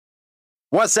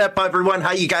What's up, everyone?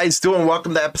 How you guys doing?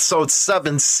 Welcome to episode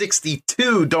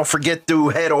 762. Don't forget to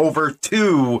head over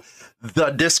to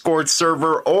the Discord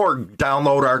server or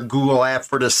download our Google app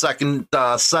for the second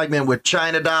segment with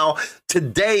China Dow.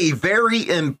 Today, very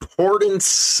important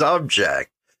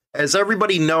subject. As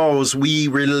everybody knows, we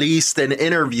released an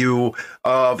interview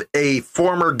of a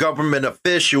former government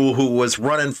official who was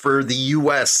running for the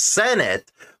U.S. Senate,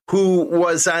 who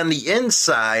was on the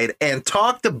inside and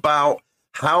talked about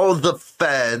how the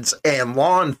feds and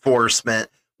law enforcement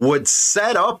would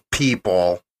set up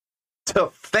people to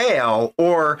fail,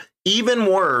 or even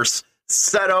worse,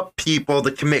 set up people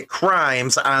to commit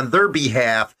crimes on their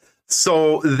behalf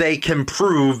so they can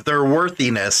prove their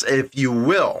worthiness, if you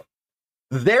will.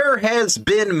 There has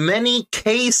been many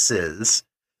cases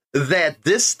that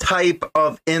this type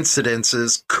of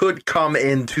incidences could come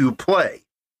into play.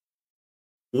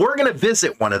 We're going to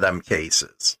visit one of them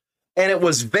cases. And it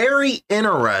was very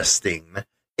interesting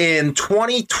in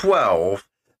 2012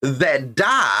 that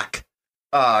Doc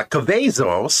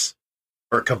Cavazos,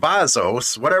 or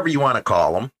Cavazos, whatever you want to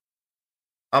call him,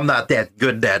 I'm not that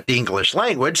good at the English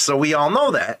language, so we all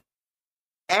know that,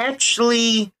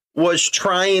 actually was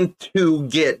trying to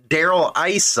get Darrell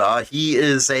Issa, he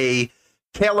is a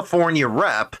California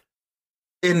rep,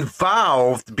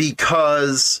 involved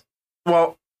because,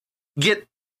 well, get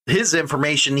his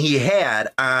information he had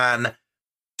on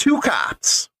two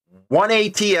cops, one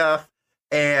ATF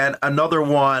and another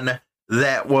one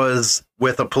that was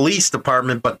with a police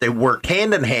department, but they worked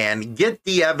hand in hand, get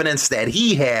the evidence that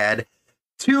he had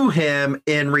to him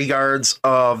in regards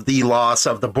of the loss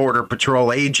of the Border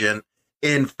Patrol agent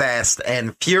in Fast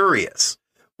and Furious.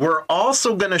 We're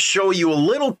also going to show you a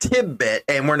little tidbit,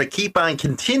 and we're going to keep on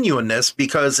continuing this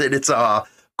because it's a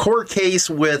court case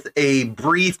with a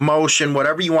brief motion,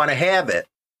 whatever you want to have it,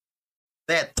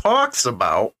 that talks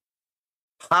about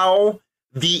how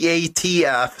the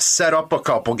ATF set up a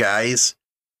couple guys,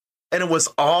 and it was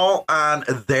all on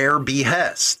their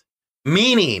behest.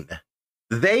 Meaning,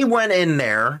 they went in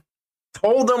there,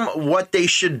 told them what they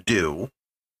should do,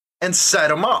 and set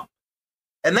them up.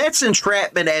 And that's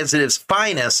entrapment as it is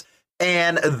finest,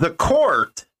 and the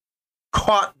court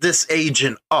caught this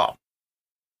agent up.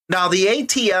 Now, the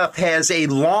ATF has a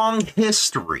long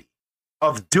history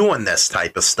of doing this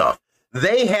type of stuff.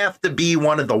 They have to be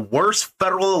one of the worst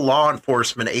federal law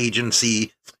enforcement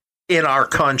agencies in our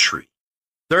country.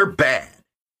 They're bad.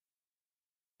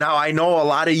 Now, I know a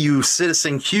lot of you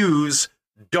Citizen Qs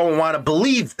don't want to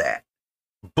believe that,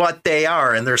 but they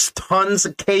are, and there's tons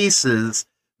of cases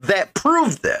that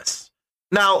prove this.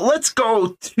 Now, let's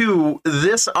go to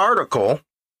this article.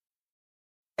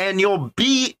 And you'll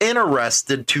be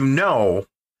interested to know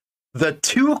the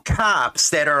two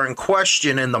cops that are in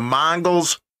question in the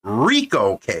Mongols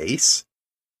RICO case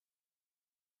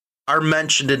are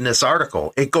mentioned in this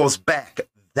article. It goes back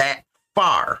that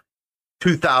far,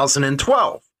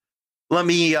 2012. Let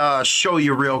me show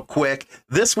you real quick.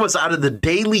 This was out of the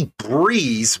Daily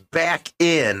Breeze back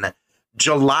in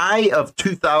July of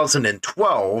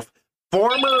 2012.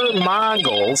 Former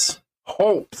Mongols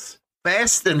hopes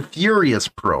Fast and Furious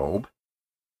probe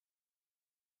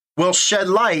will shed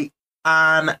light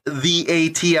on the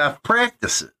ATF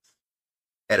practices.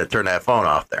 Had to turn that phone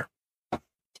off there.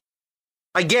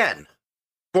 Again,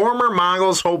 former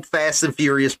Mongols hope Fast and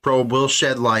Furious probe will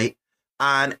shed light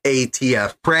on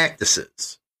ATF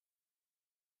practices.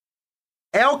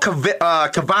 Al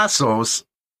Cavazos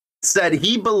said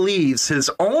he believes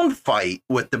his own fight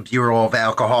with the Bureau of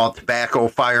Alcohol, Tobacco,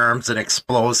 Firearms, and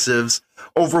Explosives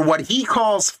over what he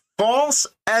calls false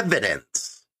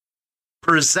evidence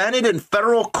presented in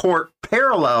federal court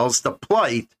parallels the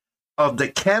plight of the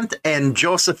Kent and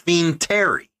Josephine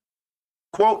Terry.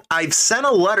 Quote, I've sent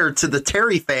a letter to the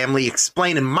Terry family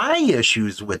explaining my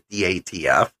issues with the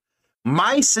ATF.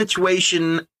 My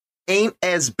situation ain't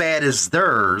as bad as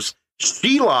theirs.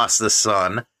 She lost a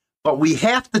son, but we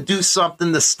have to do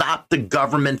something to stop the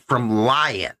government from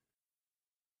lying.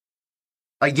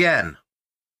 Again,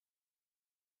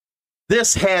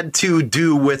 this had to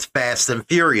do with Fast and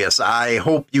Furious. I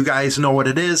hope you guys know what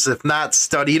it is. If not,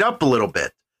 study it up a little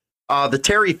bit. The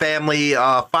Terry family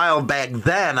filed back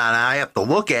then, and I have to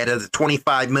look at it, a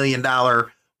 $25 million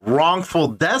wrongful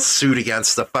death suit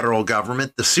against the federal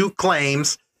government. The suit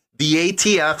claims the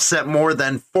ATF sent more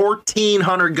than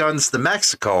 1,400 guns to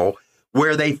Mexico,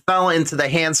 where they fell into the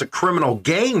hands of criminal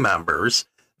gang members.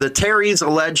 The Terrys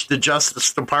alleged the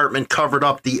Justice Department covered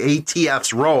up the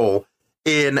ATF's role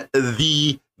in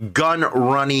the gun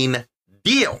running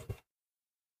deal.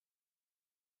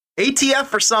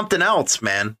 ATF are something else,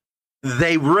 man.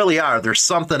 They really are. They're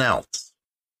something else.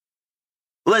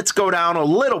 let's go down a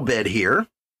little bit here.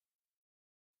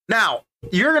 Now,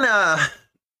 you're going to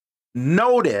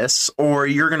notice, or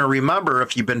you're going to remember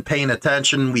if you've been paying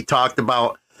attention, we talked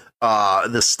about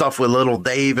the stuff with Little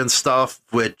Dave and stuff,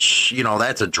 which, you know,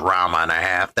 that's a drama and a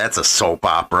half. That's a soap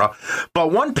opera.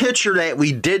 But one picture that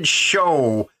we did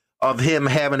show of him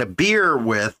having a beer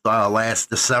with last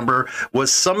December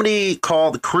was somebody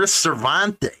called Chris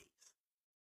Cervantes.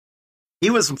 He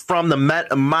was from the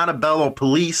Montebello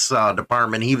Police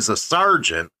Department. He was a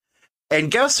sergeant.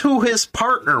 And guess who his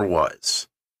partner was?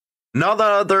 None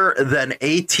other than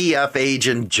ATF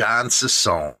agent John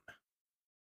Sassone.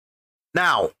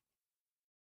 Now,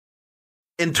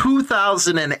 in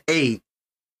 2008,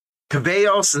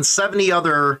 Cavallos and 70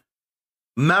 other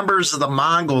members of the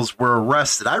Mongols were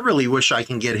arrested. I really wish I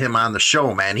can get him on the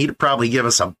show, man. He'd probably give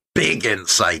us a big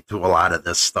insight to a lot of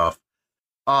this stuff.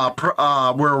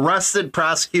 Were arrested,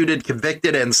 prosecuted,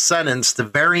 convicted, and sentenced to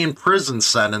varying prison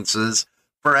sentences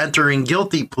for entering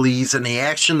guilty pleas in the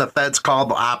action the feds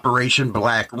called Operation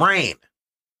Black Rain.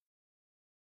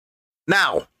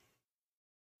 Now,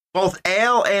 both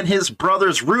Al and his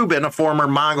brothers Reuben, a former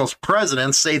Mongols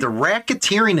president, say the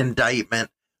racketeering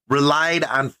indictment relied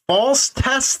on false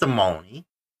testimony,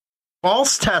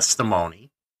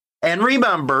 and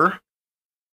remember,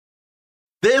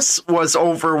 this was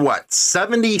over,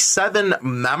 77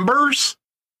 members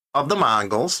of the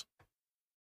Mongols.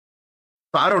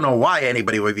 So I don't know why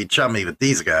anybody would be chummy with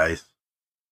these guys.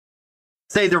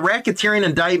 Say the racketeering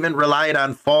indictment relied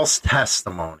on false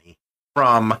testimony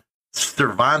from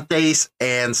Cervantes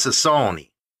and Sassone.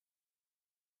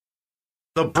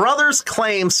 The brothers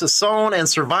claim Sassone and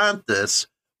Cervantes,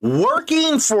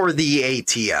 working for the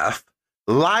ATF,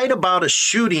 lied about a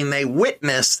shooting they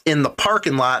witnessed in the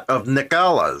parking lot of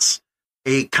Nicolas,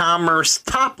 a Commerce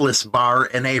topless bar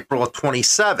in April of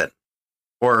 2007.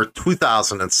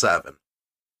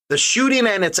 The shooting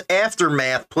and its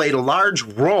aftermath played a large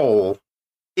role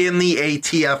in the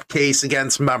ATF case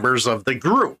against members of the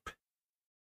group.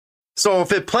 So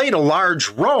if it played a large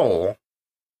role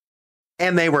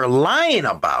and they were lying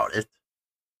about it,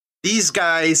 these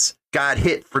guys got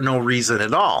hit for no reason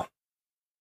at all.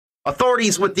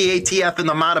 Authorities with the ATF and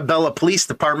the Montebello Police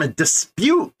Department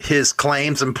dispute his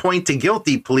claims and point to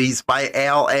guilty pleas by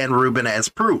Al and Reuben as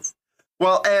proof.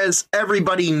 Well, as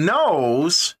everybody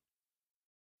knows,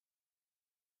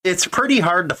 it's pretty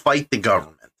hard to fight the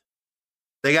government.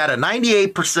 They got a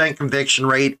 98% conviction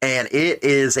rate, and it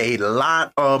is a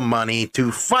lot of money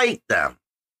to fight them.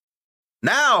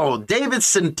 Now, David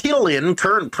Centillion,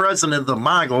 current president of the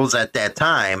Mongols at that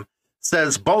time,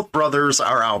 says both brothers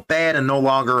are out bad and no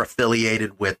longer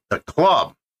affiliated with the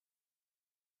club.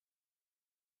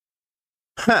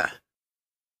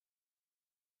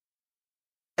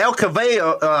 El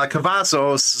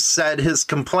Cavazos said his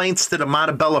complaints to the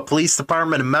Montebello Police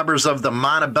Department and members of the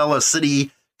Montebello City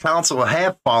Council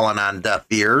have fallen on deaf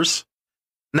ears.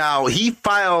 Now, he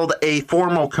filed a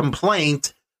formal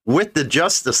complaint with the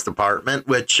Justice Department,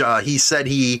 which he said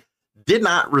he did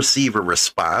not receive a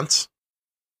response.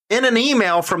 In an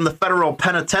email from the federal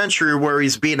penitentiary where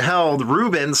he's being held,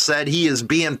 Reuben said he is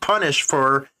being punished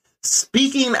for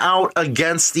speaking out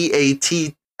against the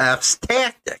ATF's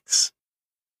tactics.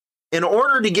 In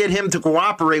order to get him to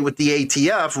cooperate with the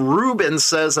ATF, Reuben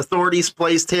says authorities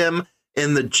placed him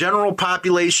in the general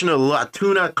population of La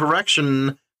Tuna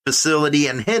Correction Facility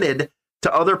and hinted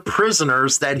to other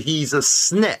prisoners that he's a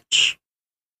snitch.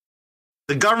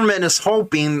 The government is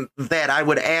hoping that I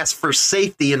would ask for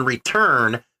safety in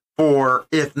return for,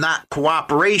 if not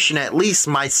cooperation, at least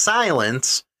my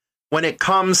silence when it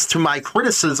comes to my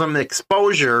criticism and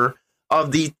exposure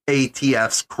of the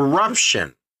ATF's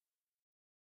corruption.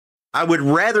 I would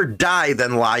rather die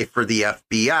than lie for the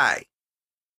FBI.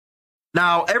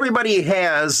 Now, everybody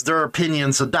has their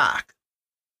opinions of Doc.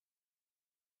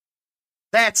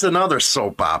 That's another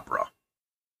soap opera.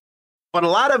 But a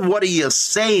lot of what he is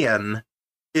saying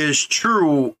is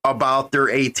true about their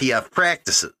ATF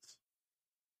practices.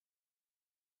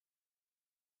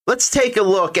 Let's take a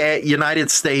look at United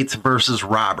States versus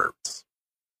Roberts.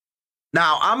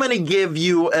 Now, I'm going to give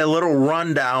you a little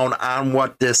rundown on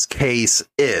what this case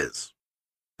is.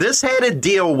 This had to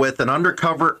deal with an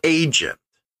undercover agent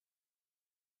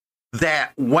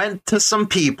that went to some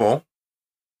people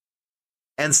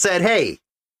and said, hey,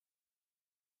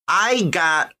 I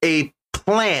got a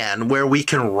plan where we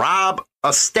can rob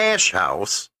a stash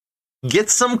house, get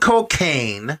some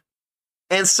cocaine,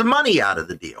 and some money out of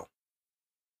the deal.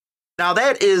 Now,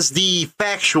 that is the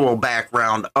factual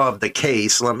background of the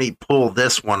case. Let me pull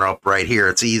this one up right here.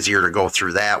 It's easier to go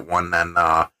through that one than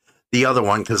the other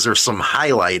one because there's some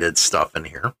highlighted stuff in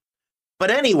here. But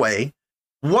anyway,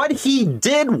 What he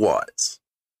did was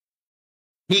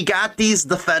he got these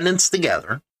defendants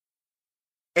together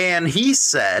and he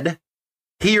said,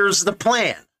 here's the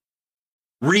plan.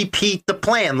 Repeat the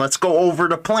plan. Let's go over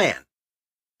the plan.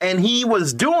 And he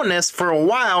was doing this for a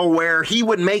while where he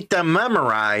would make them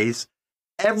memorize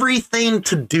everything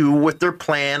to do with their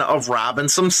plan of robbing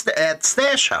some at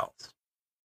Stash House.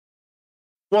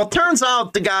 Well, it turns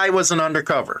out the guy was an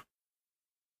undercover.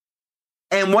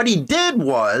 And what he did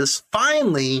was,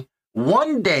 finally,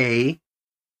 one day,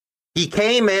 he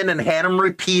came in and had them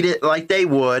repeat it like they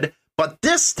would, but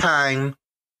this time,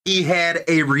 he had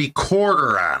a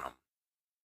recorder on him.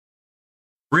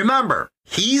 Remember,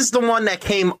 he's the one that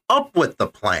came up with the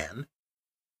plan,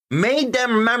 made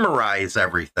them memorize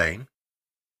everything,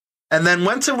 and then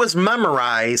once it was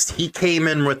memorized, he came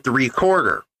in with the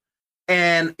recorder,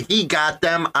 and he got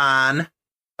them on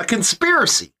a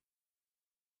conspiracy.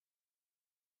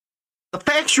 The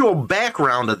factual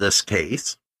background of this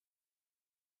case,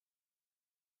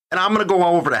 and I'm going to go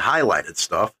over the highlighted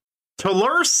stuff, to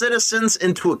lure citizens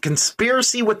into a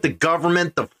conspiracy with the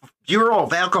government, the Bureau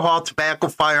of Alcohol, Tobacco,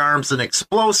 Firearms, and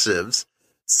Explosives,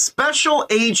 Special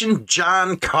Agent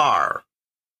John Carr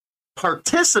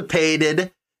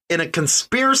participated in a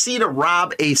conspiracy to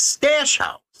rob a stash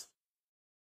house.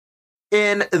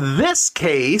 In this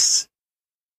case,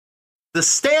 the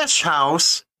stash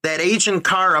house that Agent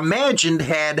Carr imagined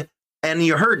had, and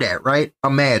you heard that, right?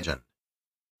 Imagined.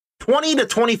 20 to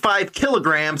 25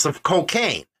 kilograms of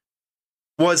cocaine,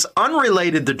 was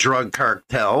unrelated to drug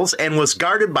cartels, and was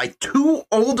guarded by two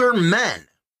older men.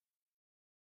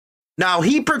 Now,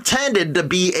 he pretended to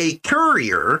be a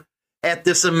courier at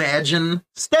this imagined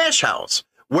stash house,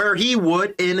 where he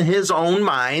would, in his own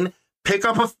mind, pick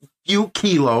up a few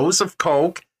kilos of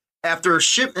coke after a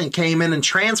shipment came in and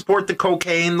transport the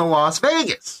cocaine to Las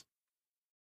Vegas.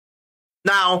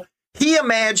 Now, he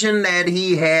imagined that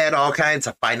he had all kinds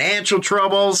of financial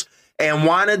troubles and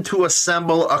wanted to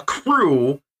assemble a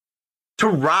crew to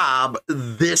rob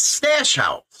this stash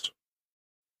house.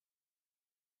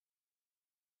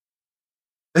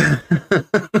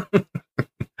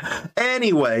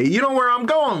 Anyway, you know where I'm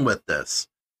going with this.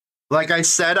 Like I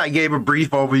said, I gave a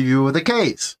brief overview of the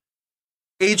case.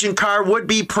 Agent Carr would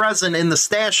be present in the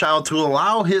stash house to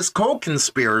allow his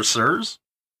co-conspirators,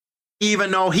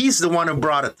 even though he's the one who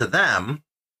brought it to them,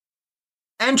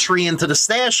 entry into the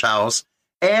stash house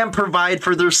and provide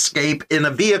for their escape in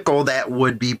a vehicle that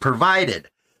would be provided.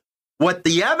 What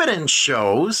the evidence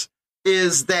shows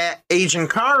is that Agent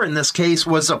Carr, in this case,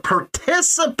 was a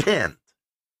participant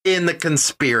in the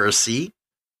conspiracy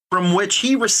from which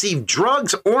he received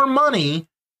drugs or money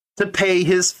to pay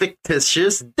his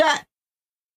fictitious debt.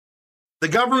 The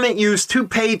government used two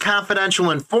paid confidential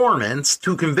informants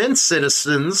to convince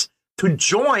citizens to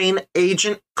join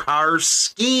Agent Carr's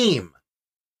scheme.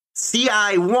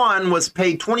 CI1 was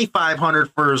paid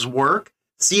 $2,500 for his work.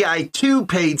 CI2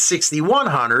 paid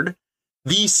 $6,100.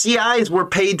 These CIs were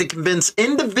paid to convince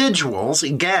individuals,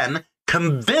 again,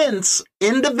 convince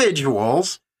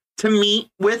individuals to meet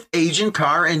with Agent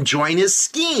Carr and join his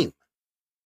scheme.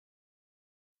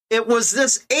 It was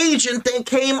this agent that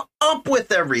came up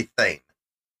with everything.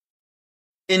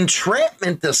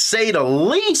 Entrapment, to say the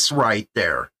least, right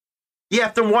there. You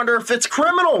have to wonder if it's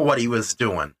criminal what he was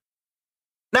doing.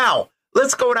 Now,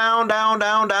 let's go down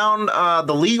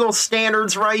the legal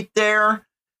standards right there.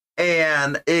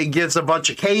 And it gives a bunch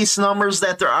of case numbers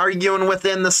that they're arguing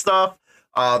within the stuff.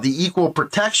 The Equal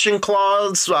Protection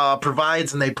Clause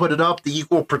provides, and they put it up, the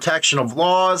equal protection of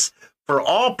laws for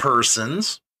all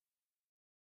persons.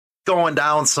 Going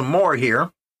down some more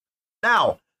here.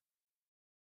 Now,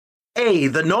 A,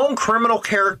 the known criminal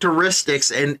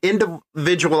characteristics and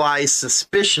individualized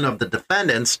suspicion of the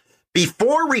defendants.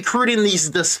 Before recruiting these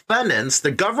defendants,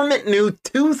 the government knew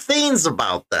two things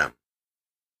about them.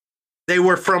 They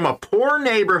were from a poor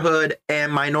neighborhood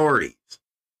and minorities.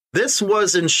 This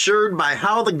was ensured by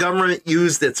how the government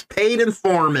used its paid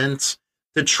informants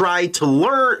to try to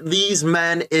lure these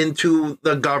men into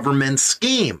the government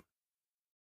scheme.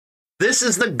 This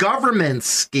is the government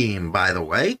scheme, by the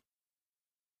way.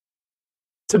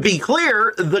 To be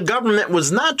clear, the government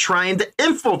was not trying to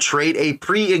infiltrate a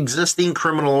pre-existing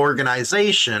criminal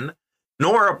organization,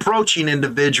 nor approaching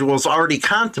individuals already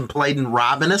contemplating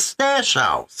robbing a stash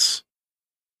house.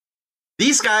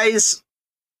 These guys,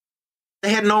 they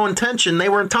had no intention. They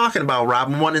weren't talking about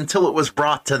robbing one until it was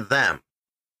brought to them.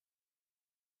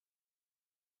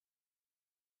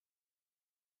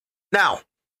 Now,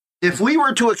 if we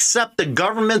were to accept the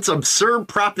government's absurd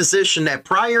proposition that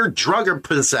prior drug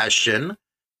possession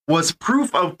was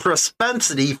proof of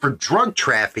propensity for drug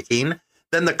trafficking,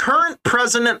 then the current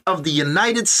president of the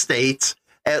United States,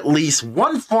 at least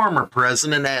one former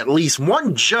president, at least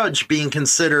one judge being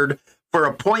considered for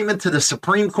appointment to the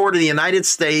Supreme Court of the United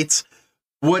States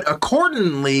would,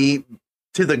 accordingly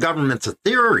to the government's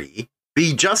theory,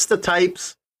 be just the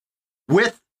types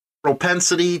with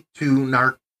propensity to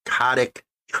narcotic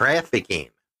trafficking.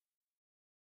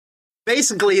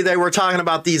 Basically, they were talking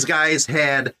about these guys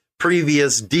had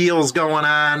previous deals going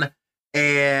on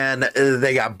and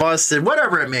they got busted,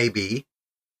 whatever it may be.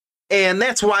 And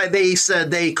that's why they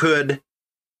said they could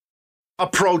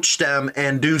approach them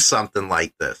and do something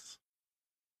like this.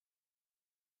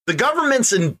 The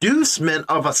government's inducement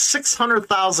of a $600,000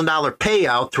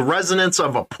 payout to residents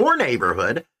of a poor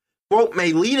neighborhood, quote,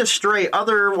 may lead astray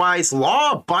otherwise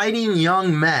law-abiding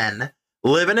young men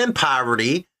living in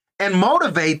poverty and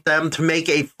motivate them to make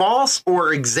a false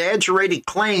or exaggerated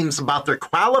claims about their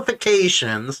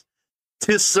qualifications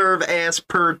to serve as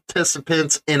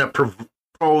participants in a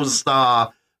proposed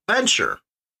venture,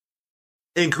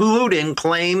 including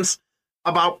claims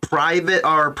about private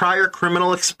or prior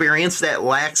criminal experience that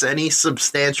lacks any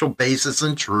substantial basis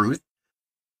in truth.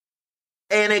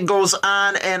 And it goes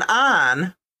on and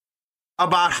on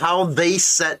about how they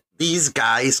set these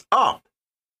guys up.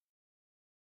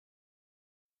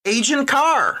 Agent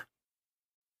Carr,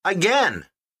 again,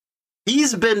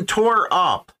 he's been tore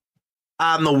up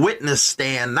on the witness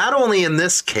stand, not only in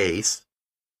this case,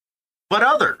 but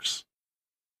others.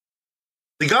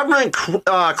 The government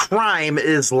crime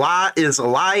is a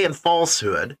lie and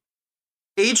falsehood.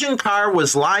 Agent Carr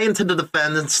was lying to the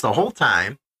defendants the whole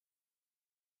time.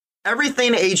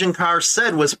 Everything Agent Carr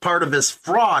said was part of his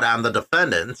fraud on the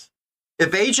defendants.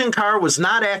 If Agent Carr was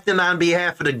not acting on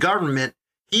behalf of the government,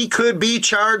 he could be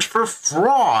charged for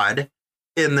fraud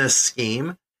in this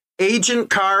scheme. Agent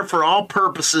Carr, for all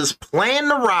purposes,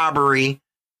 planned the robbery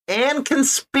and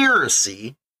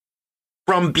conspiracy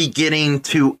from beginning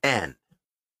to end.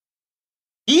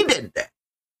 He did that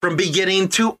from beginning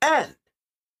to end.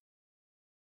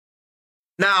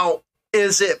 Now,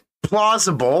 is it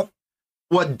plausible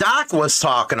what Doc was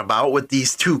talking about with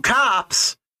these two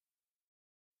cops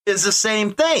is the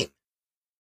same thing?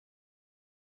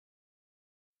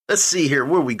 Let's see here.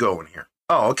 Where are we going here?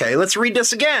 Oh, okay. Let's read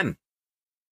this again.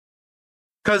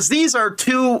 Because these are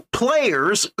two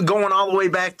players going all the way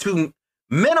back to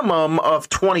minimum of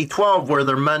 2012, where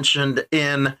they're mentioned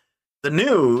in the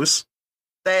news,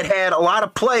 that had a lot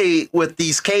of play with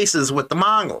these cases with the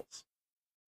Mongols.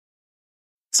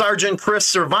 Sergeant Chris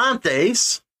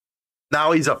Cervantes,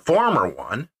 now he's a former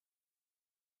one.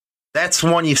 That's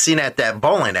one you've seen at that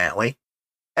bowling alley.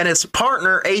 And his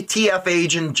partner, ATF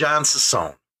agent John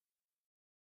Sassone.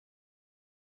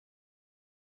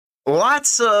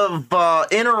 Lots of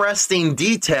interesting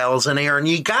details in here, and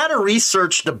you got to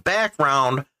research the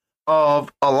background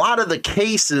of a lot of the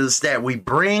cases that we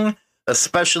bring,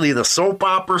 especially the soap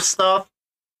opera stuff.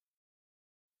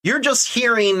 You're just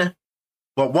hearing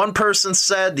what one person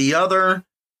said, the other.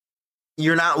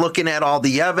 You're not looking at all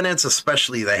the evidence,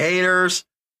 especially the haters.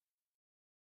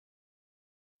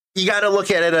 You got to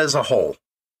look at it as a whole.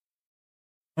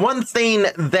 One thing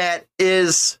that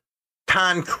is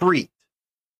concrete,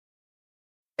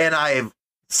 and I've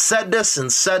said this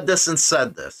and said this and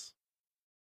said this,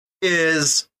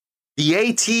 is the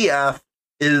ATF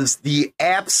is the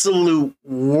absolute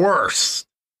worst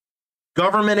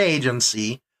government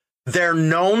agency. They're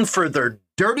known for their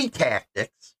dirty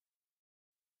tactics,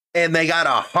 and they got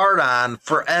a hard-on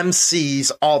for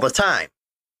MCs all the time.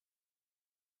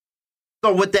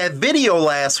 So with that video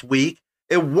last week,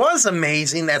 it was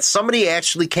amazing that somebody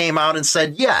actually came out and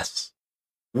said, yes,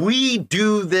 we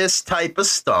do this type of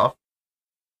stuff,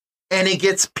 and it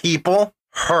gets people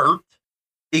hurt.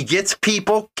 It gets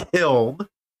people killed.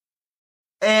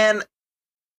 And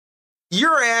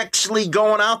you're actually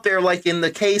going out there, like in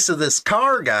the case of this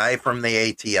Carr guy from the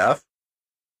ATF,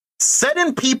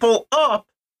 setting people up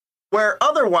where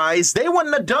otherwise they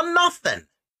wouldn't have done nothing.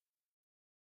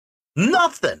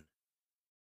 Nothing.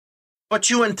 But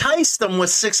you entice them with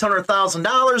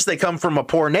 $600,000. They come from a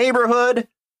poor neighborhood.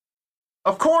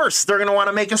 Of course, they're going to want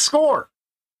to make a score.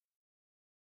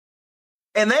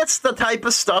 And that's the type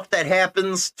of stuff that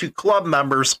happens to club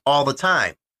members all the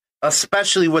time,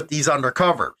 especially with these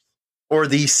undercovers or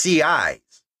these CIs.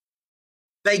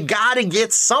 They got to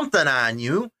get something on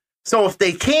you. So if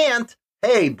they can't,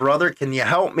 hey, brother, can you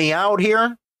help me out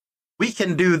here? We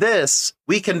can do this.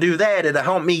 We can do that. It'll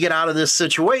help me get out of this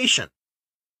situation.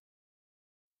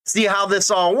 See how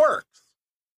this all works.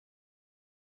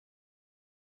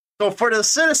 So for the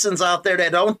citizens out there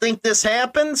that don't think this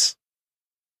happens,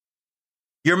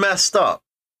 you're messed up.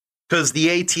 because the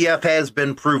ATF has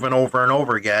been proven over and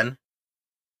over again.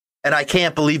 And I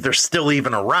can't believe they're still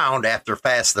even around after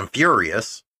Fast and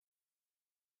Furious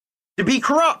to be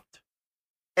corrupt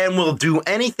and will do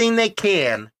anything they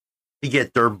can to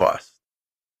get their bust.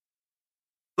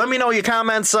 Let me know your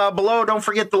comments below. Don't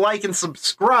forget to like and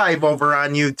subscribe over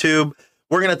on YouTube.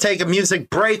 We're going to take a music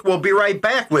break. We'll be right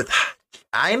back with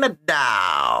China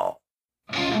Doll.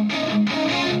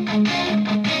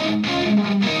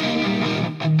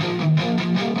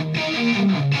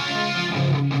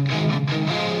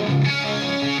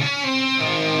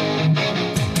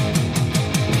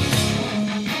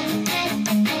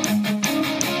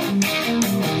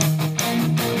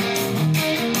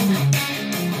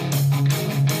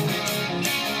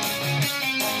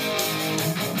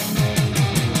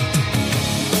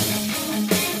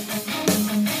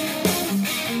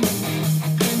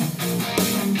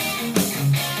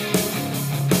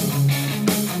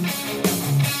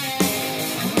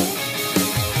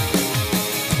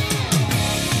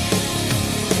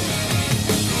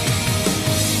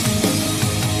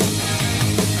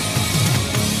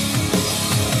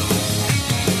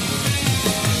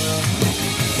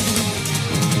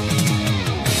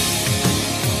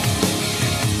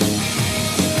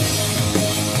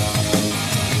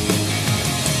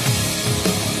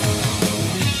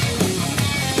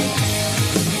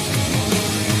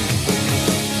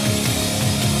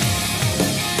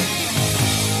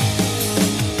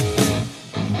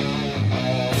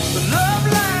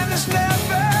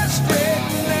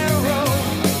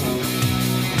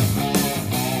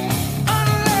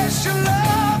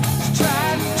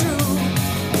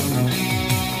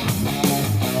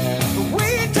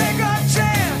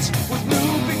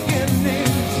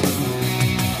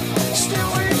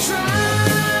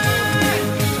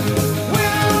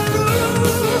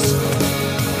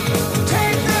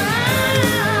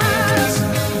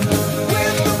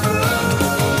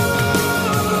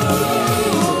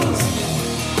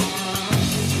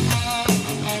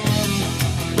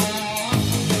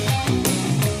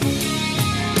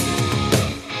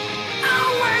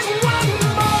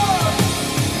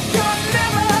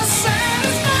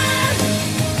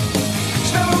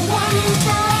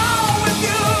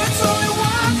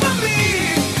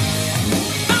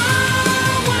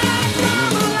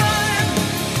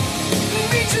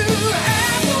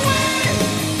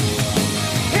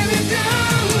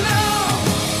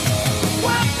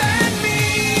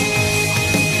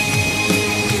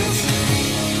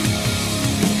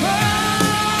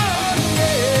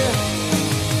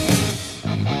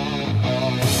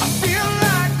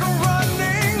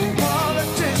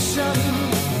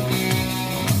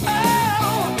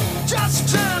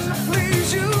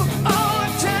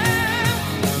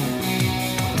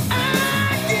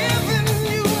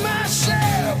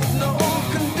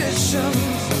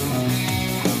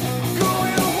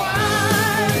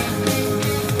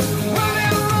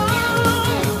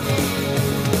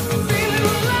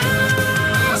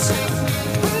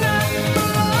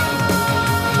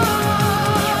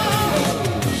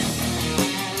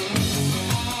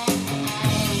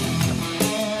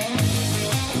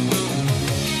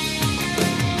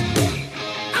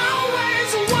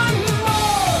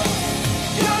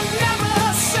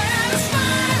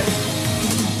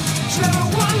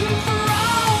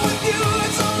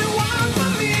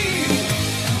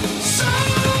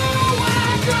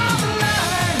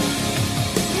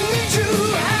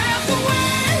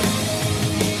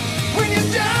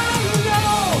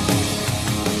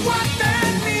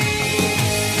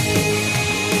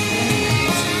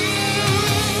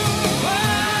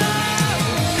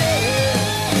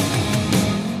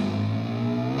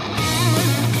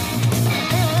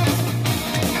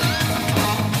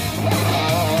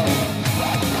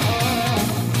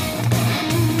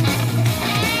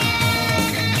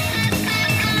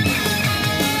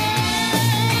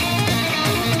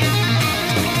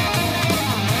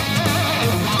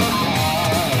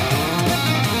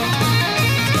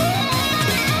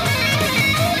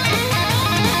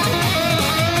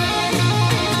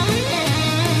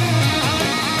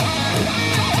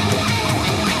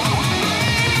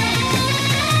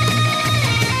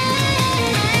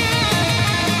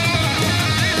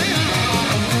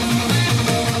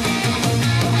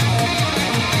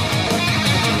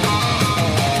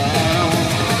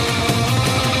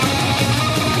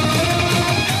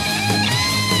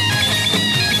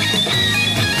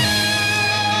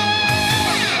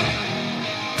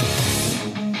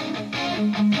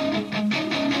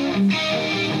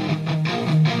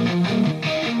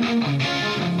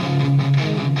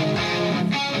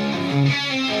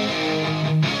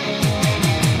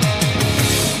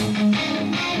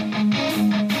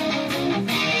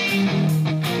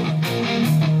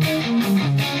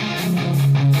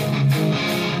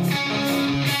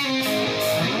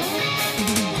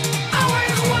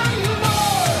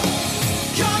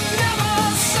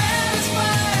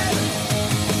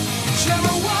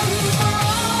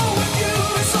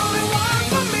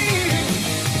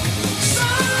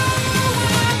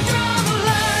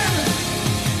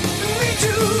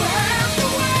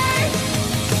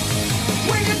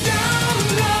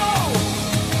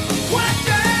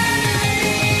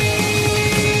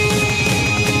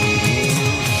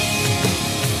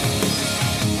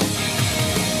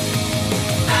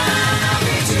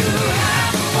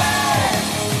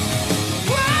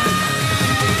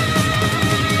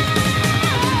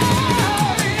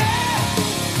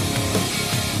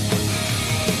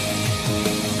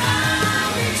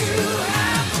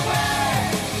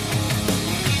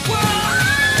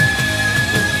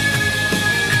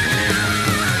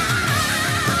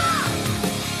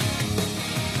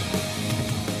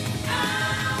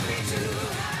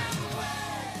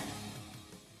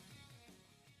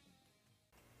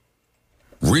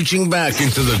 reaching back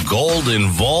into the golden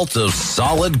vault of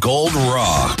solid gold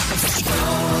rock.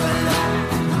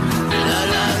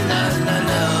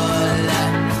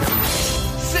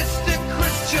 Sister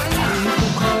Christian.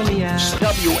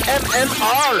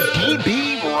 WMMR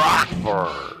DB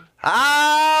Rockford.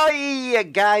 How you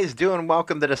guys doing?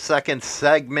 Welcome to the second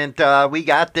segment. We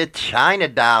got the China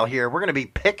doll here. We're going to be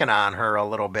picking on her a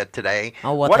little bit today.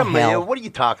 Oh, what the hell? What are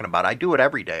you talking about? I do it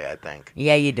every day, I think.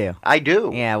 Yeah, you do. I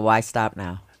do. Yeah, why stop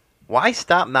now? Why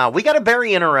stop now? We got a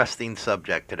very interesting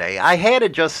subject today. I had to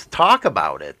just talk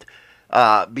about it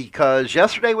because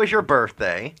yesterday was your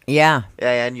birthday. Yeah,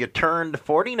 And you turned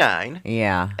 49.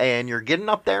 yeah. And you're getting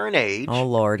up there in age. Oh,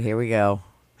 Lord, here we go.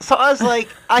 So I was like,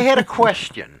 I had a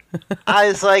question. I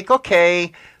was like,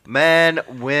 okay, men,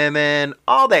 women,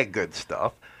 all that good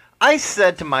stuff. I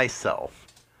said to myself,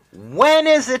 when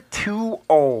is it too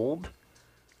old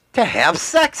to have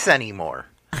sex anymore?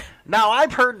 Now,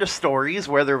 I've heard the stories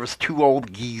where there was two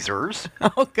old geezers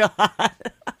Oh, God.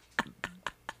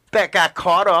 that got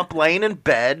caught up laying in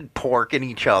bed, porking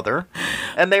each other,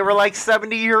 and they were like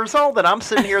 70 years old, and I'm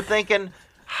sitting here thinking,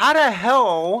 how the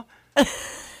hell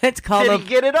It's called did he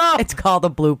get it up? It's called a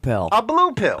blue pill. A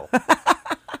blue pill.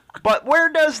 But where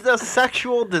does the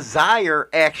sexual desire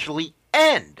actually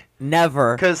end?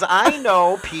 Never. Because I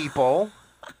know people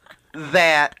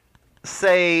that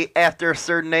say after a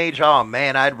certain age, oh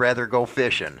man, I'd rather go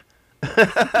fishing.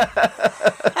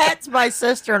 That's my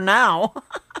sister now.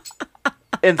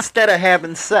 Instead of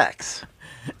having sex.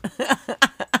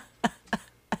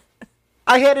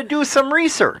 I had to do some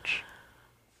research.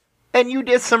 And you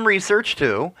did some research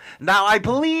too. Now, I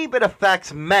believe it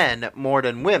affects men more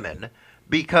than women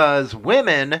because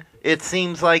women, it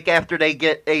seems like after they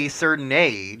get a certain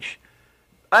age,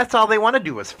 that's all they want to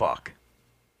do is fuck.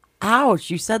 Ouch,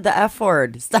 you said the F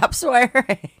word. Stop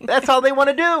swearing. That's all they want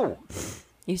to do.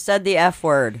 You said the F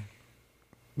word.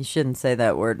 You shouldn't say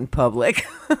that word in public.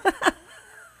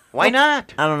 Why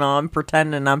not? I don't know. I'm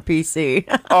pretending I'm PC.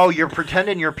 Oh, you're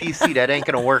pretending you're PC. That ain't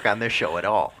going to work on this show at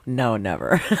all. No,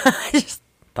 never. I just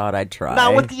thought I'd try.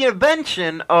 Now, with the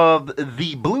invention of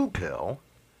the blue pill,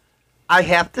 I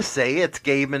have to say it's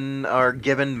given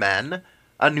men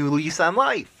a new lease on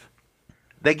life.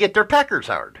 They get their peckers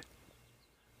hard,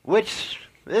 which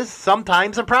is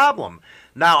sometimes a problem.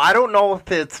 Now, I don't know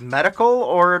if it's medical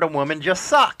or the woman just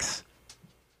sucks.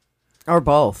 Or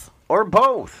both. Or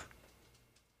both.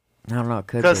 I don't know. It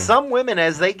could be. Because some women,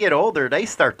 as they get older, they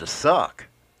start to suck.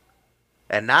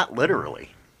 And not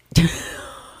literally.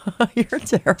 You're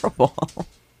terrible.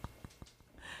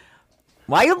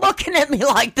 Why are you looking at me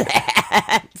like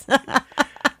that?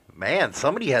 Man,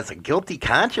 somebody has a guilty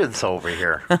conscience over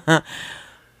here. I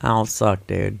don't suck,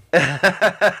 dude.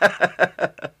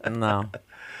 No.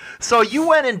 So you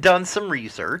went and done some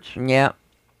research. Yep.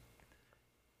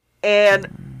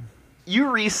 And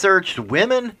you researched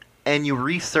women and you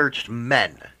researched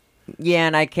men. Yeah,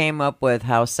 and I came up with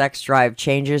how sex drive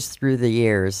changes through the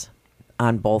years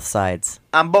on both sides.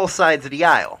 On both sides of the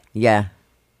aisle. Yeah.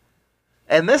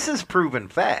 And this is proven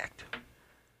fact.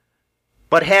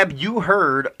 But have you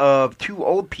heard of two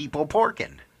old people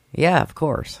porking? Yeah, of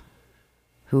course.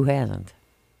 Who hasn't?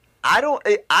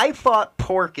 I thought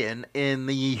porking in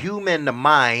the human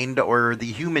mind or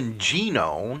the human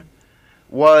genome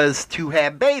was to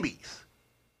have babies.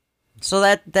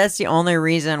 So that's the only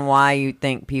reason why you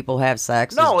think people have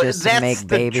sex No, is just to that's make the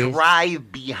babies?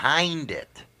 drive behind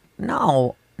it.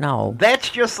 No. That's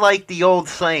just like the old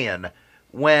saying,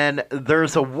 when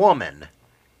there's a woman,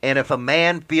 and if a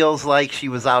man feels like she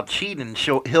was out cheating,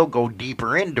 he'll go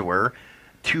deeper into her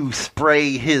to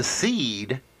spray his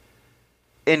seed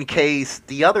in case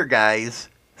the other guy's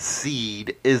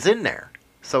seed is in there.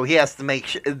 So he has to make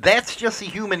sure. That's just a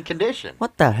human condition.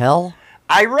 What the hell?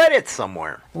 I read it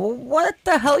somewhere. Well, what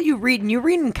the hell you reading? You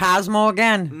reading Cosmo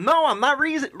again? No, I'm not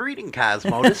reading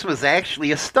Cosmo. This was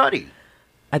actually a study.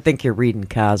 I think you're reading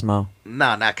Cosmo.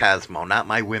 No, not Cosmo. Not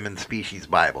my Women's Species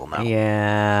Bible, no.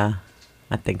 Yeah.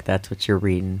 I think that's what you're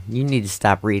reading. You need to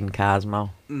stop reading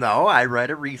Cosmo. No, I read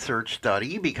a research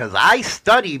study because I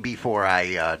study before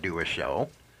I do a show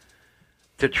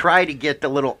to try to get a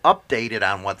little updated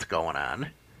on what's going on.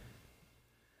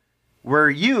 Where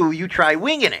you try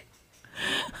winging it.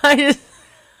 I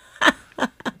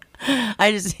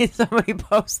just see somebody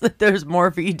post that there's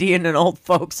more VD in an old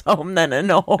folks home than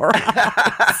in a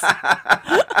whorehouse.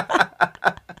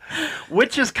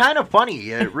 Which is kind of funny.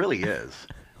 It really is.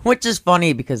 Which is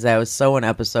funny because that was so an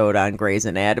episode on Grey's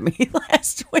Anatomy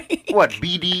last week. What,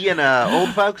 BD in a old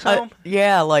folks home?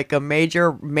 Yeah, like a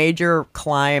major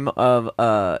climb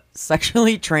of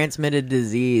sexually transmitted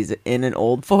disease in an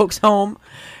old folks home.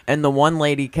 And the one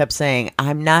lady kept saying,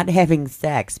 I'm not having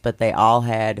sex, but they all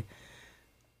had.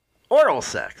 Oral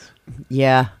sex.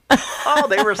 Yeah. Oh,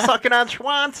 they were sucking on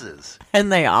schwanzes.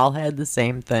 And they all had the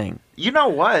same thing. You know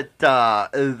what?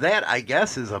 That, I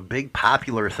guess, is a big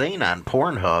popular thing on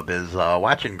Pornhub, is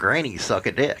watching Granny suck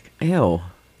a dick. Ew.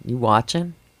 You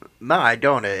watching? No, I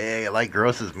don't. It like,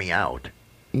 grosses me out.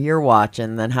 You're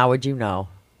watching, then how would you know?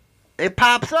 It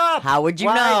pops up. How would you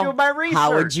while know? I do my research.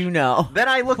 How would you know? Then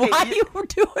I look Why at are you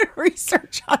doing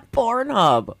research on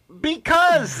Pornhub?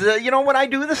 Because, when I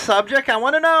do the subject, I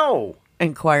want to know.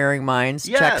 Inquiring minds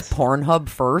Yes. checked Pornhub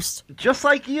first. Just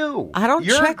like you. I don't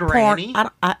You're check a granny. porn.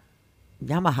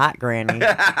 I'm a hot granny.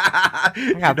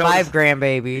 I got 5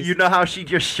 grandbabies. You know how she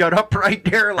just shut up right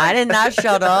there? Like, I did not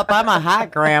shut up. I'm a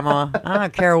hot grandma. I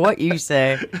don't care what you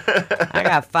say. I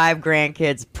got 5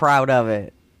 grandkids, proud of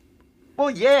it.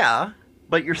 Well, yeah,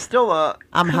 but you're still a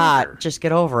I'm cougar. hot. Just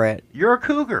get over it. You're a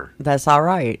cougar. That's all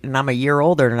right. And I'm a year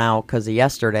older now because of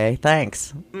yesterday.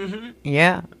 Thanks. Mm-hmm.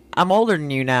 Yeah, I'm older than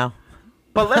you now.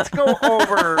 But let's go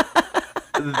over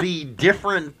the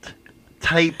different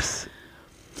types.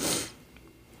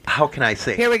 How can I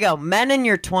say? Here we go. Men in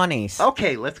your 20s.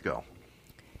 Okay, let's go.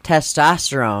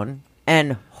 Testosterone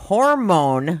and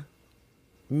hormone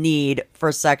need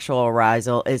for sexual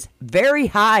arousal is very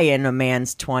high in a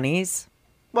man's 20s.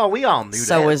 Well, we all knew that.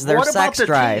 So is their What about sex the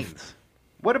drive. teens?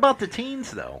 What about the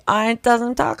teens, though? It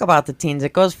doesn't talk about the teens.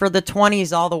 It goes for the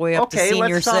 20s all the way up to Okay,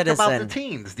 senior let's talk citizen. about the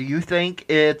teens. Do you think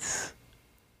it's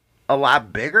a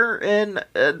lot bigger in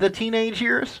the teenage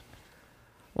years?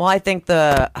 Well, I think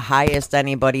the highest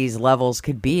anybody's levels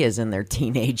could be is in their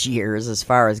teenage years as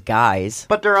far as guys.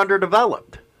 But they're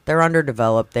underdeveloped. They're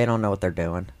underdeveloped. They don't know what they're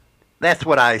doing. That's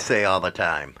what I say all the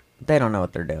time. They don't know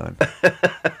what they're doing.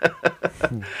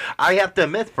 I have to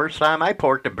admit, first time I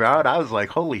porked a broad, I was like,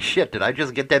 holy shit, did I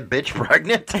just get that bitch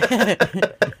pregnant?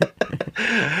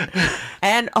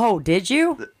 And, did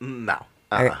you? No.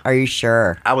 Are you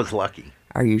sure? I was lucky.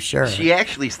 Are you sure? She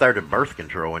actually started birth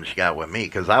control when she got with me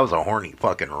because I was a horny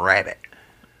fucking rabbit.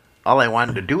 All I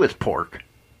wanted to do is pork.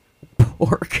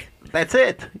 Pork. That's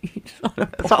it.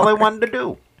 That's all I wanted to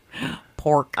do.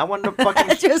 Pork. I wanted to fucking...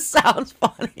 That just sounds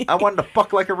funny. I wanted to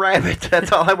fuck like a rabbit.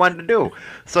 That's all I wanted to do.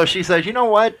 So she says, you know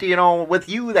what? With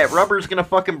you, that rubber's going to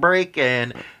fucking break,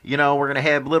 and, we're going to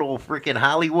have little freaking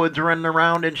Hollywoods running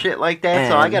around and shit like that,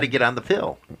 so I got to get on the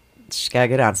pill. Just got to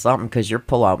get on something because your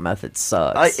pull-out method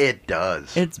sucks. It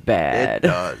does. It's bad. It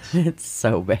does. It's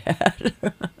so bad.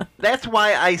 That's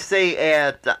why I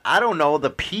say I don't know, the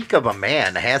peak of a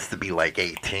man has to be like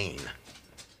 18.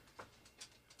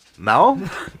 No?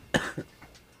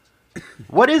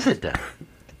 What is it then?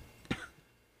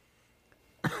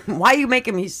 Why are you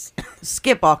making me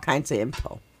skip all kinds of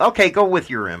info? Okay, go with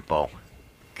your info.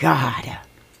 God.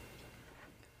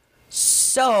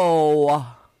 So,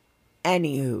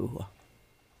 anywho,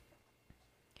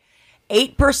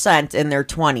 8% in their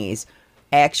 20s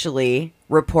actually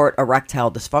report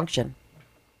erectile dysfunction.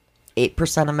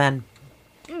 8% of men.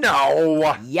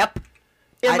 No. Yep.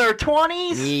 In their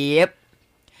 20s? Yep.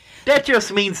 That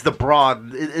just means the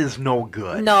broad is no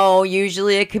good. No,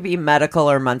 usually it could be medical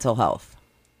or mental health.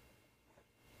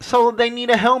 So they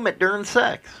need a helmet during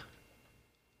sex.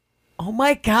 Oh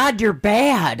my God, you're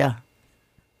bad.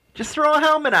 Just throw a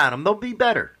helmet on them. They'll be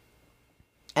better.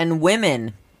 And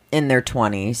women in their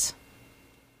 20s.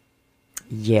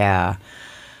 Yeah.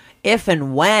 If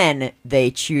and when they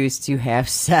choose to have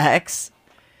sex,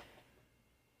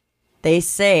 they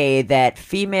say that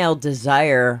female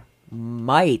desire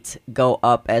might go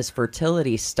up as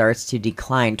fertility starts to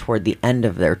decline toward the end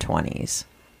of their 20s.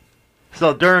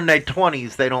 So during their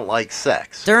 20s, they don't like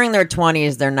sex. During their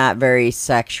 20s, they're not very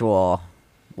sexual.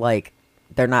 Like,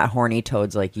 they're not horny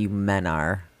toads like you men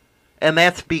are. And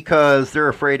that's because they're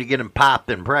afraid of getting popped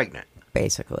and pregnant.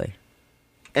 Basically.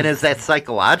 And is that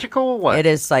psychological or what? It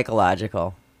is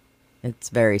psychological. It's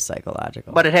very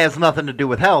psychological. But it has nothing to do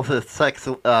with health. It's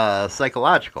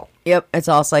psychological. Yep, it's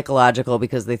all psychological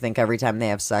because they think every time they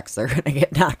have sex, they're going to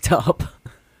get knocked up.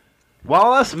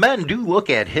 Well, us men do look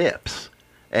at hips.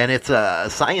 And it's a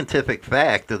scientific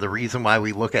fact that the reason why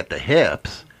we look at the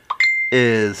hips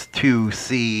is to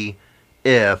see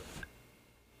if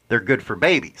they're good for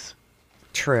babies.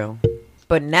 True.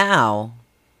 But now,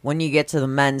 when you get to the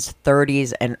men's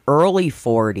 30s and early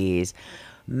 40s,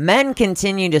 men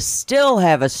continue to still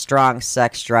have a strong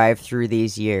sex drive through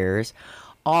these years,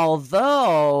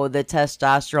 although the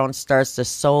testosterone starts to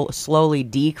slowly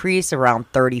decrease around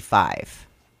 35.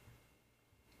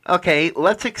 Okay,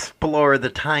 let's explore the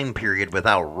time period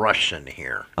without rushing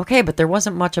here. Okay, but there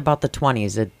wasn't much about the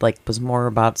 20s. It was more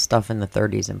about stuff in the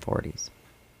 30s and 40s.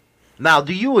 Now,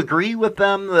 do you agree with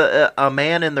them that a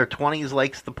man in their 20s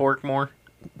likes the pork more?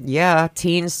 Yeah,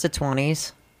 teens to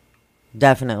 20s.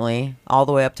 Definitely. All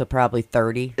the way up to probably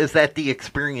 30. Is that the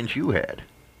experience you had?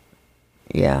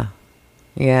 Yeah.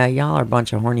 Yeah, y'all are a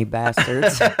bunch of horny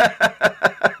bastards.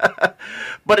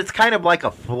 But it's kind of like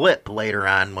a flip later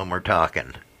on when we're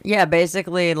talking. Yeah,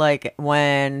 basically, like,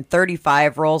 when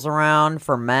 35 rolls around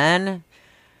for men,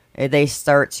 they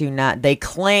start to not... They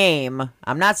claim...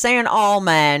 I'm not saying all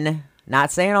men,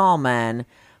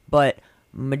 but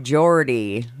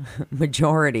majority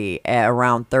at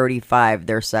around 35,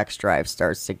 their sex drive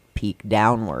starts to peak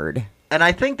downward. And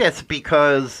I think that's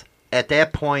because at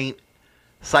that point,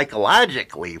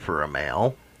 psychologically for a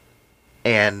male,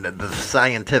 and the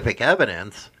scientific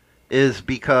evidence is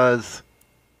because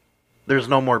there's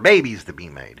no more babies to be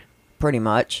made. Pretty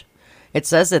much. It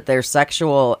says that their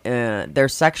sexual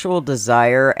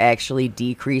desire actually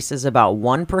decreases about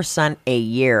 1% a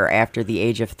year after the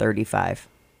age of 35.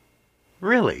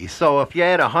 Really? So if you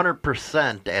had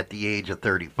 100% at the age of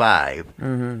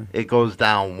 35, it goes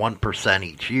down 1%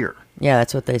 each year. Yeah,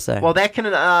 that's what they say. Well, that can,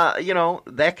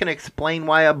 that can explain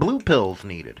why a blue pill's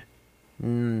needed.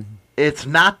 It's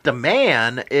not the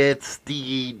man; it's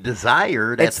the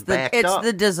desire that's backed up. It's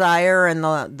the desire and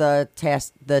the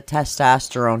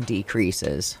testosterone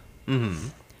decreases. Mm-hmm.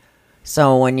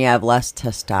 So when you have less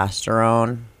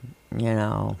testosterone,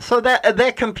 So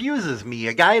that confuses me.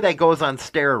 A guy that goes on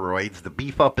steroids to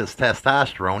beef up his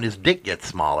testosterone, his dick gets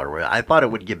smaller. I thought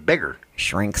it would get bigger.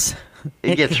 Shrinks.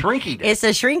 It gets shrinky. It's a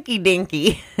shrinky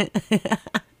dinky.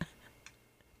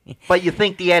 But you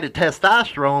think the added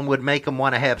testosterone would make him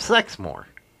want to have sex more?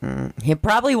 He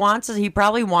probably wants it. He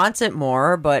probably wants it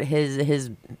more, but his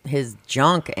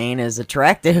junk ain't as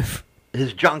attractive.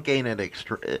 His junk ain't an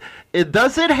extra.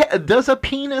 Does a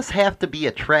penis have to be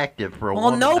attractive for a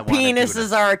woman? Well, no to wanna do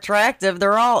penises that? are attractive.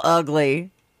 They're all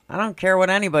ugly. I don't care what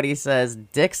anybody says.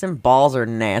 Dicks and balls are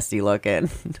nasty looking.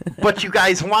 But you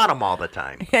guys want them all the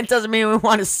time. It doesn't mean we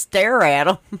want to stare at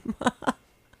them.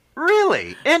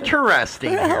 Really?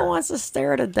 Interesting. Who the hell Here. wants to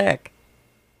stare at a dick?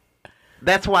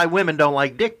 That's why women don't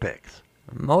like dick pics.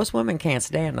 Most women can't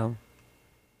stand them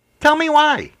Tell me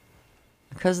why.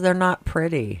 because they're not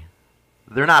pretty.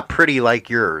 They're not pretty like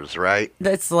yours, right?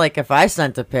 That's like if I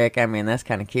sent a pic, I mean, that's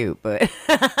kind of cute, but...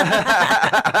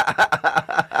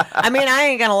 I mean, I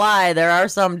ain't gonna lie. There are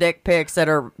some dick pics that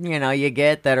are, you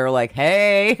get that are like,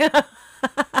 hey.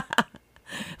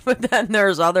 But then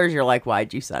there's others you're like,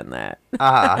 why'd you send that?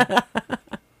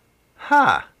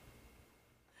 Huh.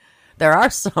 There are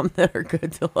some that are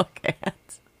good to look at.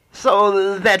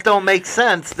 So that don't make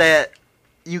sense that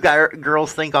you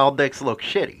girls think all dicks look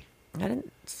shitty. I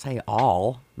didn't say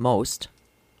all. Most.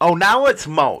 Oh, now it's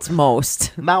most. It's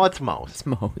most. Now it's most. It's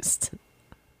most.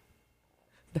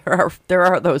 There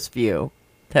are those few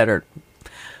that are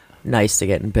nice to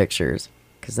get in pictures,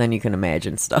 because then you can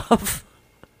imagine stuff.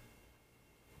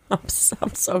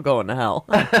 I'm so going to hell.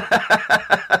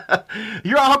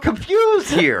 You're all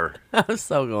confused here. I'm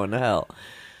so going to hell.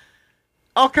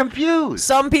 All confused.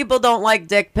 Some people don't like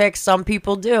dick pics. Some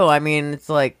people do. I mean, it's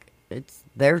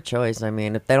their choice. I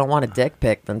mean, if they don't want a dick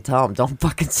pic, then tell them don't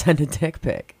fucking send a dick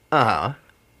pic. Uh-huh.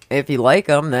 If you like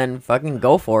them, then fucking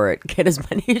go for it. Get as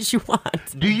many as you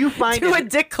want. Do you find Do a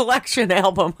dick collection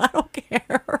album. I don't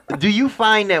care. Do you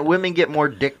find that women get more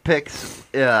dick pics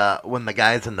when the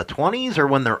guy's in the 20s or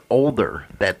when they're older?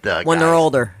 When they're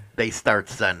older. They start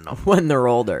sending them. When they're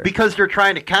older. Because they're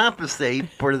trying to compensate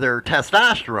for their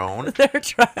testosterone They're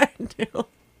trying to.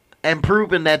 and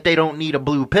proving that they don't need a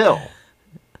blue pill.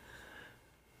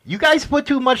 You guys put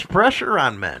too much pressure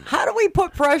on men. How do we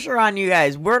put pressure on you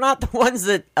guys? We're not the ones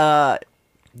that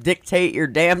dictate your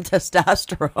damn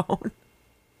testosterone.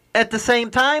 At the same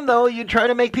time, though, you try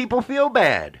to make people feel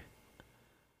bad.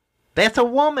 That's a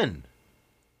woman.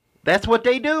 That's what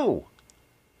they do.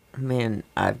 I mean,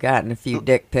 I've gotten a few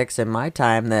dick pics in my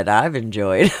time that I've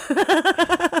enjoyed.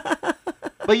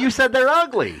 But you said they're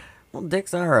ugly. Well,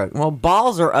 dicks are ugly. Well,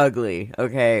 balls are ugly.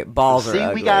 Okay, balls are ugly.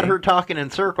 See, we got her talking in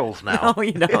circles now. No,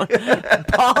 you don't.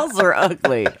 Balls are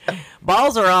ugly.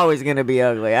 Balls are always going to be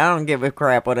ugly. I don't give a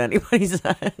crap what anybody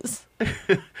says.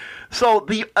 So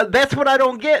that's what I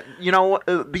don't get.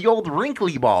 The old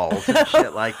wrinkly balls and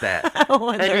shit like that.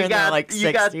 When they're in their, like,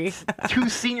 you got 60s. two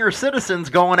senior citizens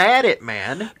going at it,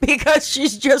 man. Because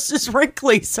she's just as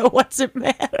wrinkly, so what's it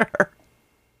matter?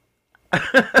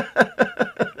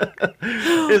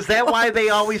 Is that why they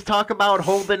always talk about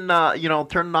holding,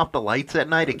 turning off the lights at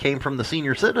night? It came from the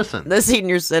senior citizens. The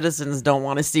senior citizens don't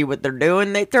want to see what they're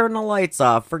doing. They turn the lights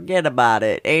off. Forget about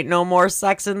it. Ain't no more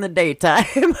sex in the daytime.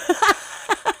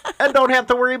 And don't have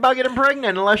to worry about getting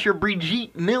pregnant unless you're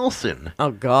Brigitte Nielsen.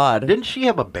 Oh, God. Didn't she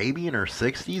have a baby in her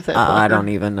 60s? I don't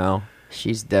even know.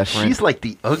 She's different. She's like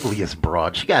the ugliest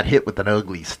broad. She got hit with an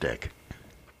ugly stick.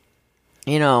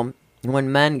 You know,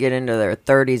 when men get into their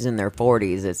 30s and their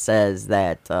 40s, it says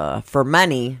that for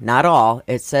many, not all,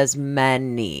 it says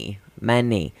many.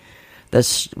 The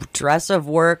stress of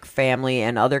work, family,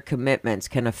 and other commitments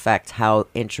can affect how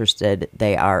interested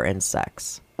they are in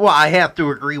sex. Well, I have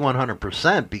to agree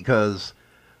 100% because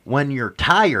when you're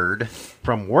tired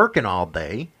from working all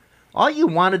day, all you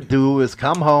want to do is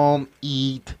come home,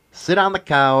 eat, sit on the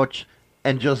couch,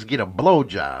 and just get a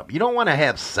blowjob. You don't want to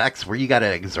have sex where you got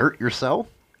to exert yourself.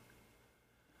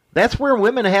 That's where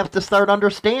women have to start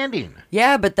understanding.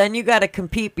 Yeah, but then you got to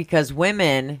compete because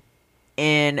women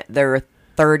in their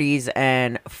 30s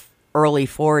and early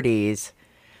 40s,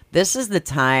 this is the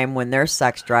time when their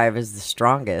sex drive is the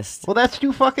strongest. Well, that's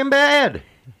too fucking bad.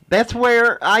 That's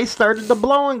where I started the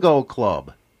Blow and Go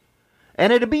Club.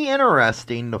 And it'd be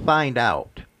interesting to find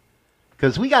out.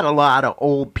 Because we got a lot of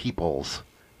old peoples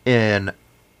in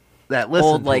that listen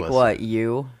Old to like us. what,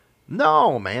 you?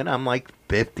 No, man, I'm like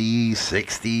 50s,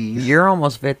 60s. You're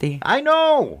almost 50. I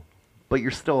know, but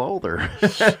you're still older.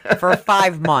 For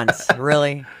 5 months,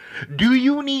 really? Do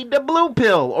you need the blue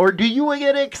pill, or do you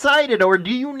get excited, or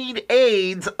do you need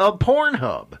AIDS of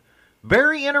Pornhub?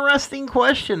 Very interesting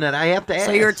question that I have to ask.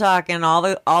 So you're talking all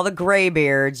the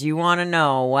graybeards. You want to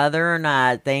know whether or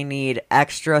not they need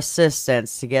extra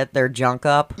assistance to get their junk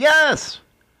up? Yes,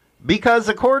 because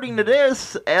according to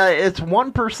this, it's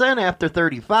 1% after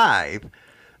 35.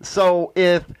 So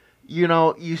if,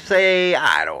 you say,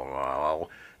 I don't know,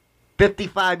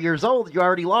 55 years old, you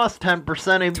already lost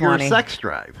 10% of your 20. sex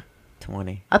drive.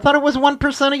 20. I thought it was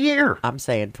 1% a year. I'm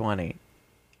saying 20.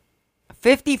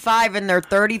 55 and they're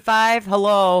 35?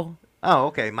 Hello. Oh,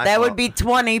 okay. That would be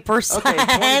 20%. Okay,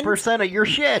 20% of your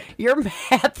shit. Your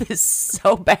math is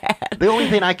so bad. The only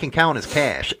thing I can count is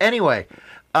cash. Anyway,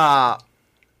 so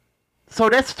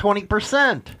that's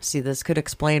 20%. See, this could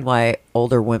explain why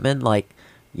older women like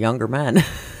younger men.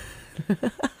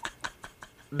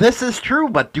 This is true,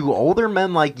 but do older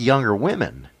men like younger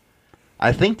women?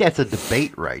 I think that's a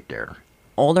debate right there.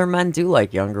 Older men do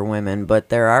like younger women, but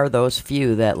there are those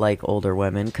few that like older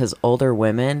women, because older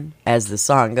women, as the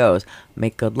song goes,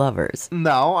 make good lovers.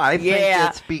 No, I think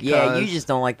it's because you just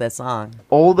don't like that song.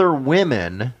 older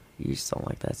women, You just don't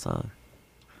like that song.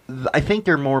 I think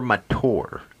they're more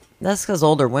mature. That's because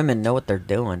older women know what they're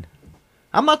doing.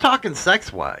 I'm not talking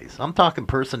sex-wise. I'm talking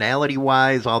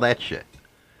personality-wise, all that shit.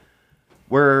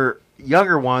 Where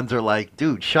younger ones are like,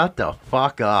 dude, shut the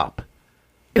fuck up.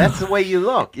 That's the way you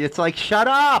look. It's like, shut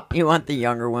up. You want the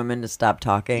younger women to stop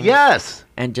talking? Yes.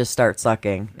 And just start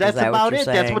sucking. That's Is that about what you're it.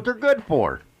 That's saying? what they're good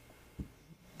for.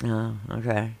 Oh,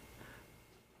 okay.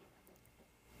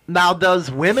 Now,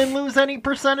 does women lose any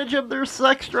percentage of their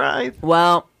sex drive?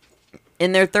 Well,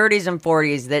 in their 30s and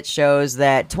 40s, that shows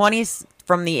that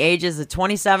from the ages of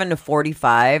 27 to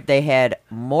 45, they had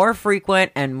more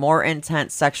frequent and more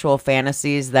intense sexual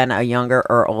fantasies than a younger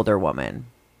or older woman.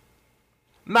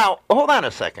 Now, hold on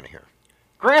a second here.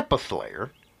 Grandpa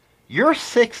Slayer, you're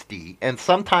 60, and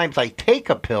sometimes I take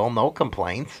a pill, no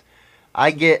complaints.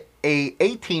 I get a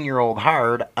 18-year-old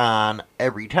hard on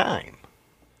every time.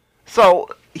 So,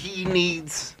 he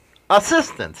needs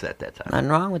assistance at that time. Nothing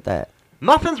wrong with that.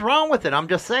 Nothing's wrong with it, I'm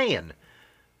just saying.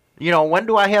 When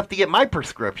do I have to get my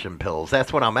prescription pills?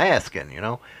 That's what I'm asking,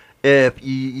 If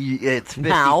it's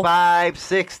 55,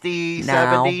 60,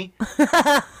 Now. 70.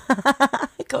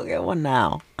 Go get one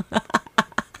now.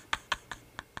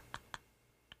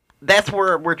 That's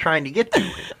where we're trying to get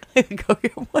to. Go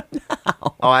get one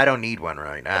now. Oh, I don't need one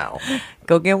right now.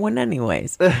 Go get one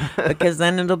anyways. Because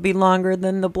then it'll be longer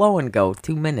than the blow and go.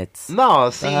 2 minutes. No,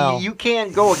 see, Well. you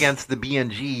can't go against the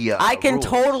B&G I can rules.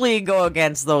 totally go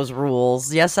against those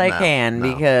rules. Yes, I No, can.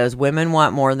 no. Because women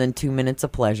want more than 2 minutes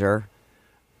of pleasure.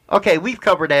 Okay, we've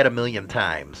covered that a million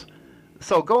times.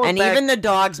 So going And back... even the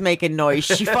dog's making noise.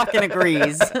 She fucking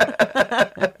agrees.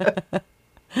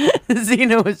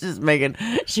 Xena was just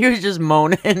she was just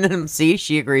moaning. And see,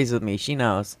 she agrees with me. She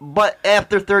knows. But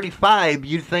after 35,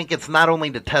 you think it's not only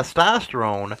the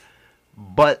testosterone,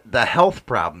 but the health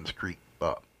problems creep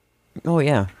up. Oh,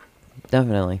 yeah.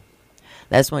 Definitely.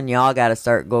 That's when y'all got to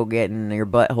start getting your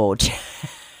butthole checked.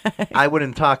 I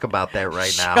wouldn't talk about that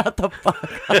right now. Shut the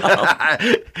fuck up.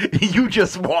 You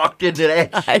just walked into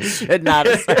that I should not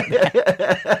have said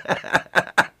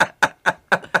that.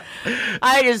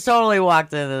 I just totally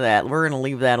walked into that. We're going to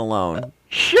leave that alone.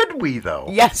 Should we, though?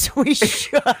 Yes, we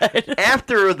should.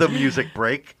 After the music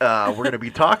break, we're going to be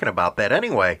talking about that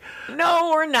anyway.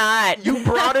 No, we're not. You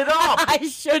brought it up. I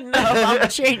shouldn't have. I'm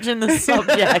changing the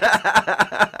subject.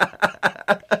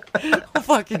 Go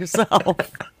fuck yourself.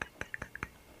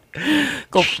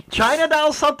 Go. China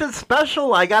Doll's something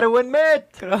special, I got to admit.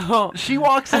 Go. She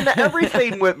walks into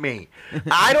everything with me.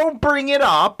 I don't bring it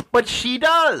up, but she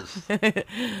does.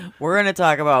 We're going to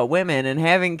talk about women and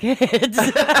having kids.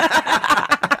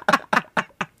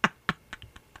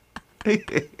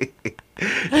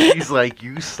 She's like,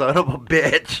 you son of a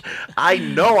bitch. I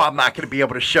know I'm not going to be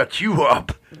able to shut you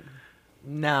up.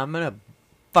 Nah, I'm going to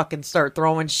fucking start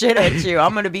throwing shit at you.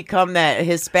 I'm going to become that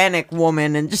Hispanic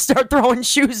woman and just start throwing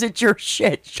shoes at your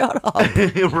shit. Shut up.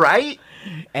 Right?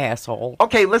 Asshole.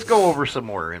 Okay, let's go over some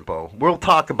more info. We'll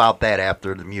talk about that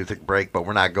after the music break, but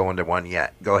we're not going to one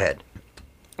yet. Go ahead.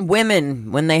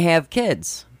 Women, when they have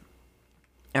kids.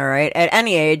 All right. At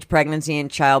any age, pregnancy and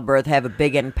childbirth have a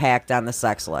big impact on the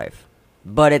sex life.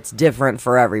 But it's different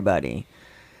for everybody.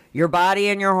 Your body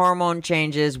and your hormone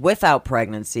changes without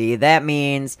pregnancy. That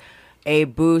means a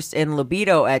boost in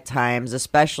libido at times,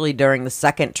 especially during the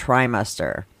second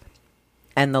trimester.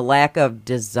 And the lack of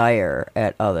desire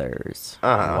at others.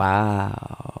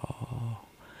 Wow.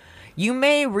 You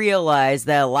may realize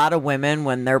that a lot of women,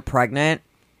 when they're pregnant,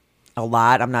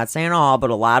 I'm not saying all,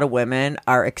 but a lot of women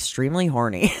are extremely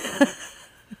horny.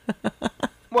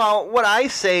 Well, what I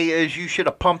say is you should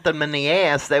have pumped them in the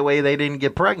ass. That way they didn't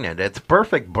get pregnant. It's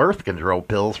perfect birth control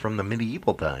pills from the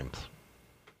medieval times.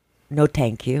 No,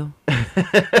 thank you.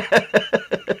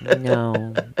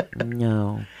 No.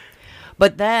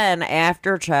 But then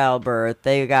after childbirth,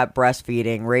 they got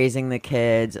breastfeeding, raising the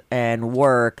kids, and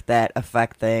work that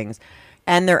affect things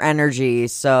and their energy.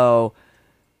 So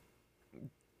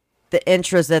the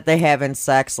interest that they have in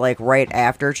sex, like right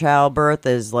after childbirth,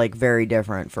 is like very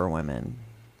different for women.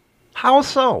 How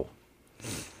so?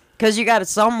 Because you got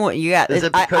somewhat, you got. Is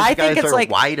it because I you think guys it's are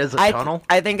like wide as a tunnel?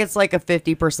 I think it's like a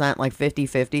 50%, like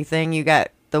 50-50 thing. You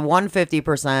got the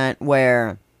 150%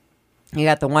 where you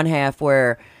got the one half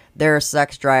where their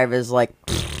sex drive is like,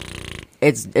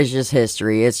 it's just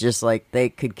history. It's just like they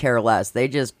could care less. They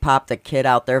just pop the kid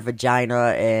out their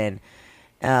vagina and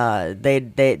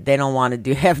they don't want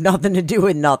to have nothing to do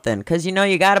with nothing. Because you know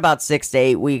you got about 6 to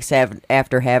 8 weeks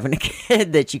after having a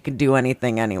kid that you can do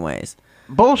anything anyways.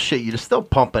 Bullshit, you're still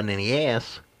pumping in the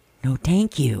ass. No,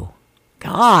 thank you.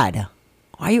 God,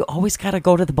 why you always gotta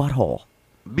go to the butthole?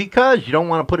 Because you don't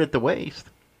want to put it to waste.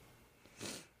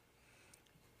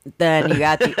 Then you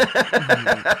got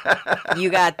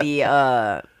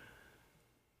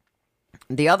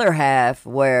the other half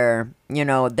where, you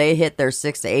know, they hit their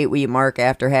 6 to 8 week mark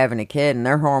after having a kid and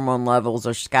their hormone levels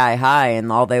are sky high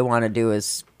and all they want to do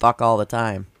is fuck all the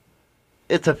time.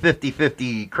 It's a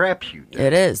 50-50 crapshoot.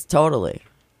 It is, totally.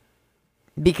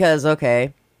 Because,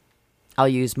 okay, I'll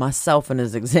use myself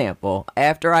as an example.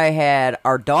 After I had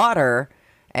our daughter,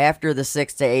 after the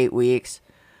 6 to 8 weeks,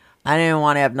 I didn't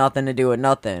want to have nothing to do with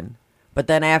nothing. But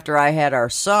then after I had our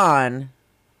son,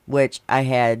 which I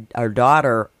had our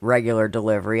daughter regular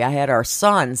delivery, I had our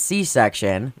son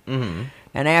C-section. Mm-hmm.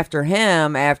 And after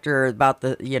him, after about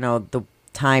the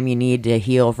time you need to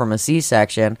heal from a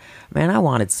C-section, man, I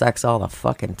wanted sex all the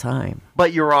fucking time.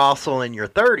 But you're also in your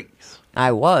 30s.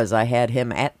 I had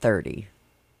him at 30.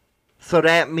 So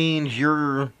that means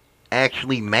you're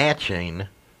actually matching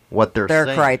what they're saying.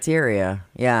 Their criteria,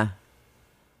 yeah.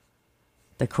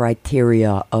 The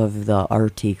criteria of the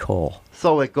article.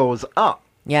 So it goes up.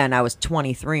 Yeah, and I was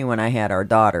 23 when I had our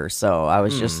daughter, so I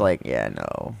was just like, yeah,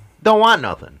 no. Don't want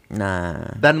nothing.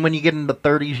 Nah. Then when you get into the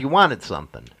 30s, you wanted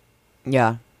something.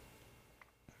 Yeah.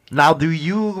 Now, do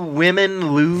you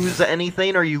women lose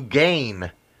anything or you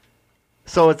gain?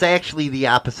 So it's actually the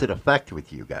opposite effect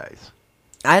with you guys.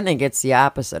 I think it's the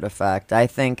opposite effect. I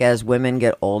think as women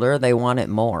get older, they want it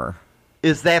more.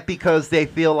 Is that because they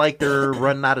feel like they're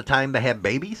running out of time to have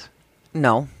babies?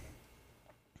 No.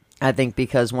 I think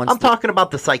because once... I'm talking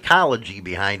about the psychology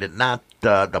behind it, not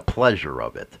the pleasure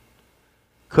of it.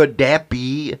 Could that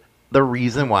be the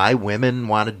reason why women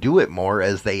want to do it more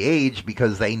as they age,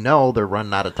 because they know they're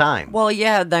running out of time? Well,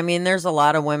 yeah, I mean, there's a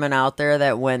lot of women out there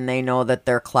that when they know that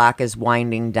their clock is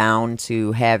winding down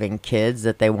to having kids,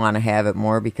 that they want to have it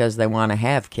more because they want to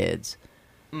have kids.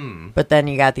 But then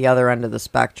you got the other end of the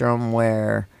spectrum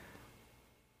where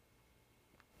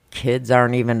kids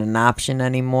aren't even an option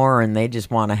anymore and they just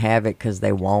want to have it because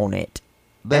they want it.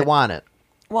 They want it.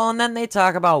 Well, and then they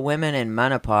talk about women in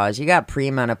menopause. You got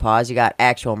premenopause, you got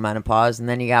actual menopause, and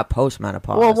then you got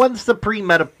postmenopause. Well, when's the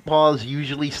premenopause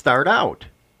usually start out?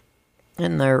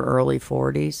 In their early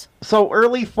 40s. So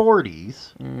early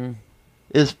 40s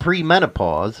is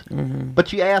premenopause,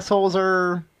 but you assholes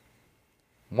are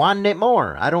wanting it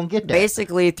more. I don't get that.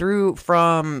 Basically,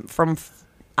 from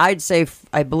I'd say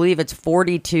I believe it's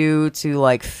 42 to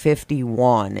like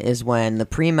 51 is when the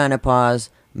premenopause,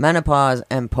 menopause,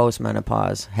 and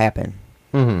postmenopause happen.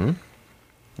 Mm-hmm.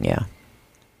 Yeah.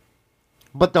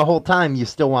 But the whole time you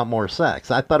still want more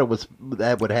sex. I thought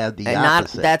that would have the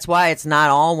opposite. That's why it's not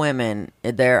all women.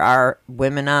 There are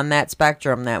women on that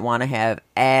spectrum that want to have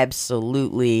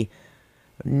absolutely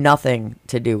nothing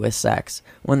to do with sex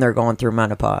when they're going through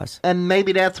menopause. And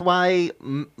maybe that's why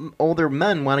older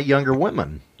men want a younger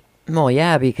woman. Well,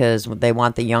 yeah, because they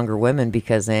want the younger women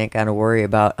because they ain't got to worry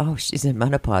about, oh, she's in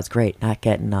menopause. Great, not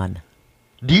getting none.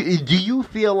 Do you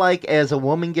feel like as a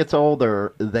woman gets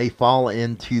older, they fall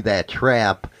into that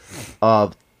trap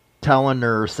of telling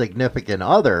their significant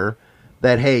other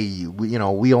that, hey,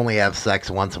 we only have sex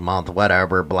once a month,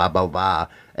 whatever, blah, blah, blah,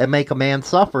 and make a man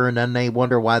suffer, and then they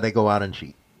wonder why they go out and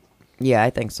cheat? Yeah, I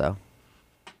think so.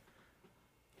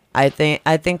 I think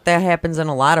that happens in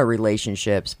a lot of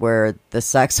relationships where the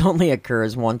sex only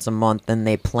occurs once a month and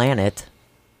they plan it.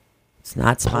 It's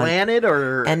not planet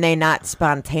or and they not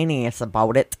spontaneous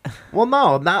about it. Well,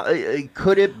 no, not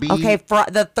could it be? Okay,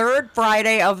 the third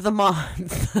Friday of the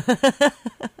month.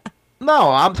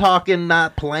 No, I'm talking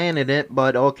not planning it,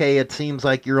 but okay, it seems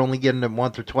like you're only getting it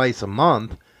once or twice a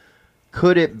month.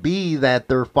 Could it be that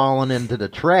they're falling into the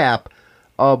trap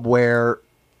of where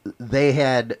they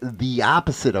had the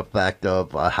opposite effect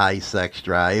of a high sex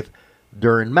drive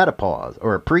during menopause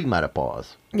or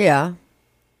premenopause? Yeah.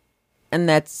 And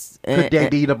that's... Could they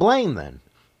be to blame then?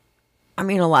 I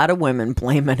mean, a lot of women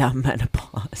blame it on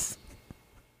menopause.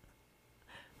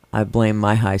 I blame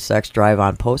my high sex drive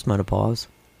on postmenopause.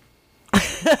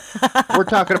 We're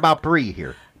talking about pre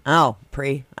here. Oh,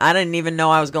 pre. I didn't even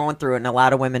know I was going through it, and a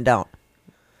lot of women don't.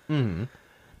 Mm-hmm.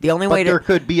 The only but way there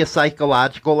could be a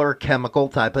psychological or chemical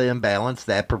type of imbalance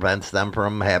that prevents them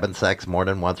from having sex more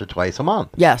than once or twice a month.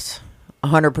 Yes,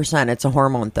 100%. It's a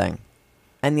hormone thing.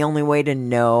 And the only way to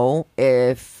know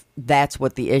if that's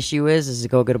what the issue is to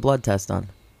go get a blood test done.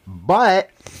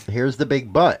 But, here's the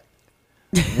big but.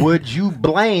 Would you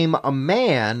blame a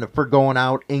man for going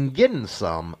out and getting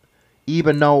some,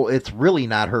 even though it's really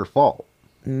not her fault?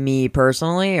 Me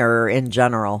personally, or in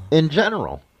general? In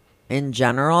general. In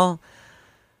general?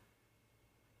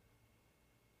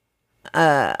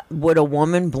 Would a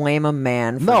woman blame a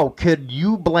man for... No, could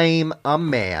you blame a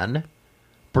man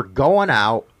for going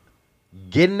out,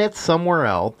 getting it somewhere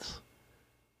else,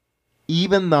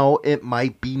 even though it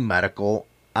might be medical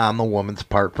on the woman's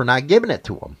part for not giving it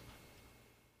to him?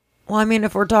 Well, I mean,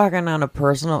 if we're talking on a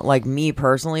personal, like me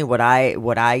personally, would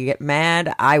I get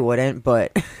mad? I wouldn't,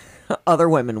 but other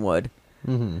women would.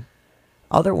 Mm-hmm.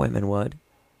 Other women would.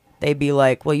 They'd be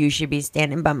like, well, you should be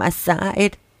standing by my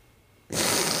side.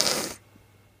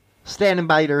 Standing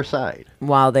by their side.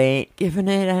 While they ain't giving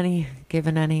any,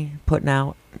 putting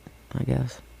out, I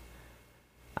guess.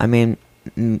 I mean,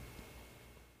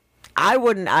 I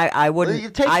wouldn't.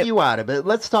 Take you out of it.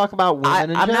 Let's talk about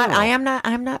women in general.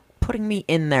 I'm not putting me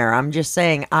in there. I'm just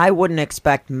saying I wouldn't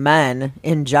expect men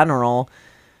in general,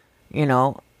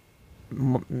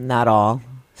 not all,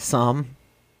 some,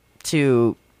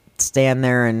 to stand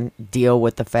there and deal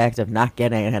with the fact of not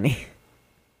getting any.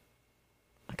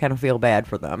 I kind of feel bad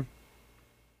for them.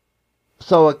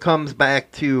 So it comes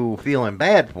back to feeling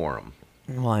bad for them.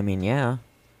 Well, I mean, yeah.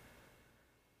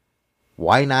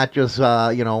 Why not just,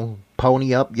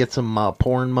 pony up, get some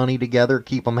porn money together,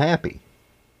 keep them happy?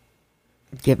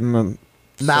 Give them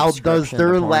a Now, does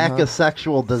their lack Pornhub? of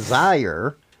sexual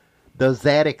desire, does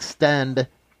that extend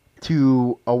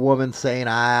to a woman saying,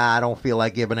 I don't feel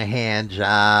like giving a hand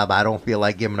job, I don't feel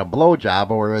like giving a blow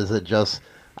job, or is it just,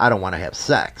 I don't want to have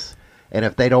sex? And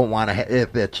if they don't want to,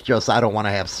 if it's just, I don't want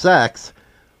to have sex,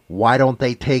 why don't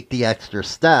they take the extra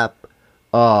step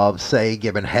of, say,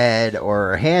 giving head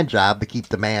or a hand job to keep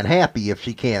the man happy if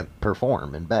she can't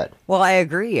perform in bed? Well, I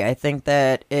agree. I think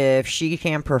that if she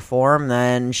can't perform,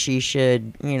 then she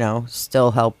should,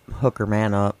 still help hook her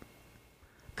man up.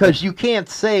 Because you can't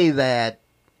say that,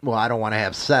 well, I don't want to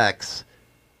have sex.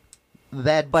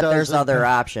 But there's other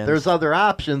options. There's other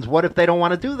options. What if they don't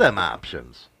want to do them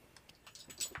options?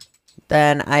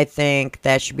 Then I think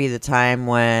that should be the time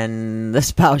when the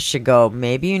spouse should go,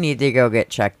 maybe you need to go get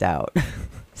checked out.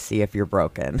 See if you're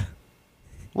broken.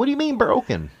 What do you mean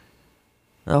broken?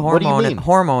 The What do you mean?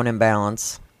 hormone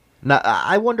imbalance. Now,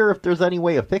 I wonder if there's any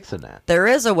way of fixing that. There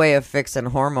is a way of fixing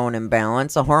hormone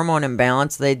imbalance. A hormone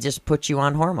imbalance, they just put you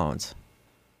on hormones.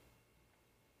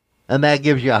 And that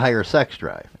gives you a higher sex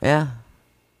drive. Yeah.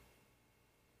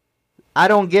 I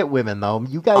don't get women though.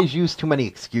 You guys use too many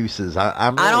excuses.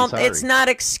 I'm really I don't. sorry. It's not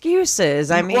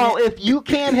excuses. I mean, well, if you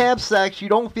can't have sex, you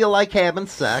don't feel like having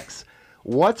sex.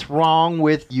 What's wrong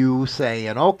with you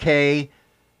saying, "Okay,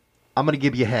 I'm going to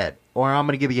give you head," or "I'm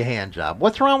going to give you a hand job"?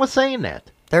 What's wrong with saying that?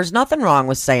 there's nothing wrong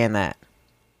with saying that.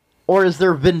 Or is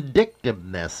there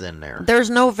vindictiveness in there? There's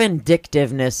no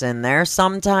vindictiveness in there.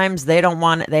 Sometimes they don't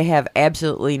want it. They have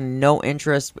absolutely no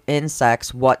interest in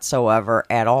sex whatsoever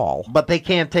at all. But they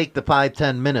can't take the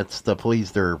 5-10 minutes to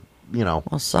please their, Well,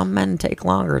 some men take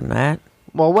longer than that.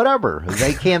 Well, whatever.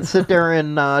 They can't sit there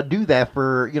and do that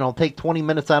for, take 20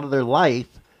 minutes out of their life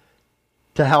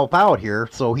to help out here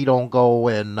so he don't go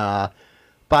and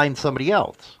find somebody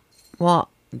else. Well,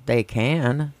 they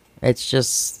can. It's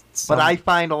just But I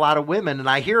find a lot of women, and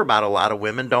I hear about a lot of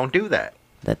women, don't do that.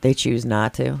 that they choose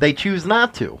not to. They choose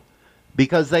not to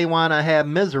because they want to have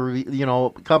misery.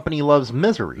 Company loves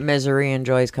misery. Misery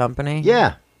enjoys company.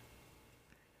 Yeah.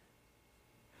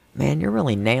 Man, you're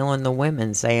really nailing the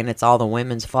women, saying it's all the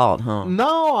women's fault, huh?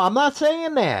 No, I'm not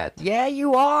saying that. Yeah,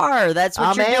 you are. That's what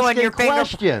I'm you're doing. asking You're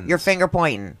questions. You're finger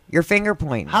pointing. You're finger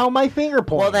pointing. How am I finger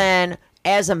pointing? Well, then,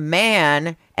 as a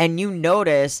man, and you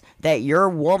notice that your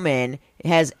woman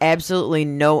has absolutely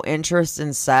no interest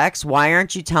in sex, why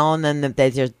aren't you telling them that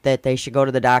they should go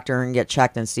to the doctor and get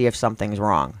checked and see if something's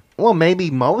wrong? Well,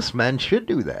 maybe most men should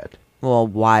do that. Well,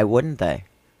 why wouldn't they?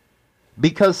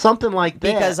 Because something like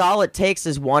that. Because all it takes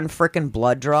is one frickin'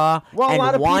 blood draw. Well, a and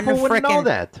lot of one people wouldn't know frickin'.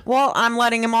 that. Well, I'm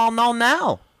letting them all know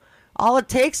now. All it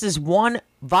takes is one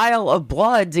vial of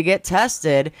blood to get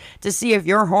tested to see if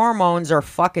your hormones are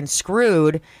fucking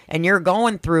screwed and you're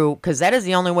going through, because that is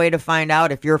the only way to find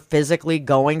out if you're physically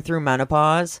going through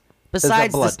menopause.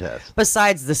 Besides blood test.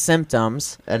 Besides the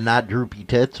symptoms. And not droopy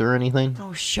tits or anything?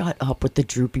 Oh, shut up with the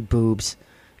droopy boobs.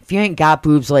 If you ain't got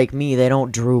boobs like me, they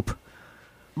don't droop.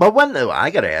 But I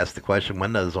got to ask the question,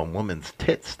 when does a woman's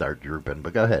tits start drooping?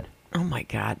 But go ahead. Oh, my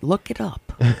God. Look it up.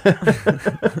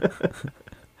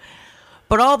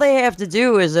 But all they have to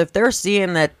do is, if they're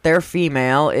seeing that their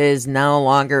female is no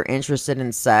longer interested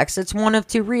in sex, it's one of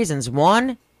two reasons.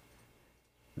 One,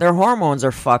 their hormones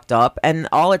are fucked up, and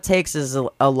all it takes is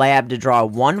a lab to draw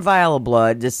one vial of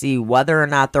blood to see whether or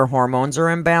not their hormones are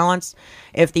imbalanced.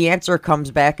 If the answer comes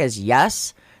back as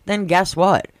yes, then guess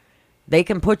what? They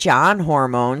can put you on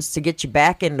hormones to get you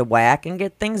back into whack and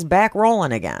get things back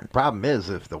rolling again. Problem is,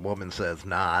 if the woman says,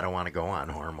 "Nah, I don't want to go on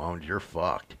hormones," you're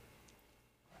fucked.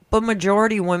 But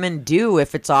majority women do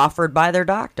if it's offered by their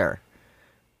doctor.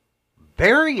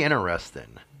 Very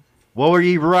interesting. Well, we'll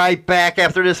be right back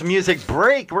after this music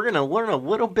break. We're going to learn a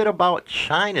little bit about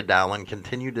China Doll and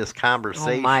continue this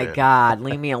conversation. Oh my God,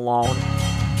 leave me alone.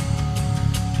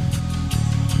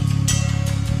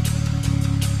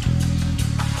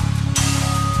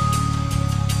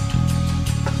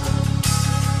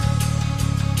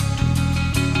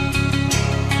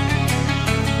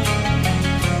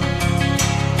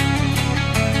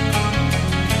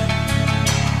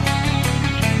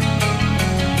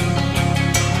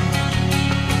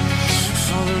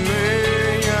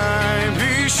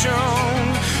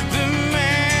 Shown the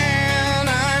man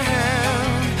I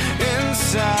have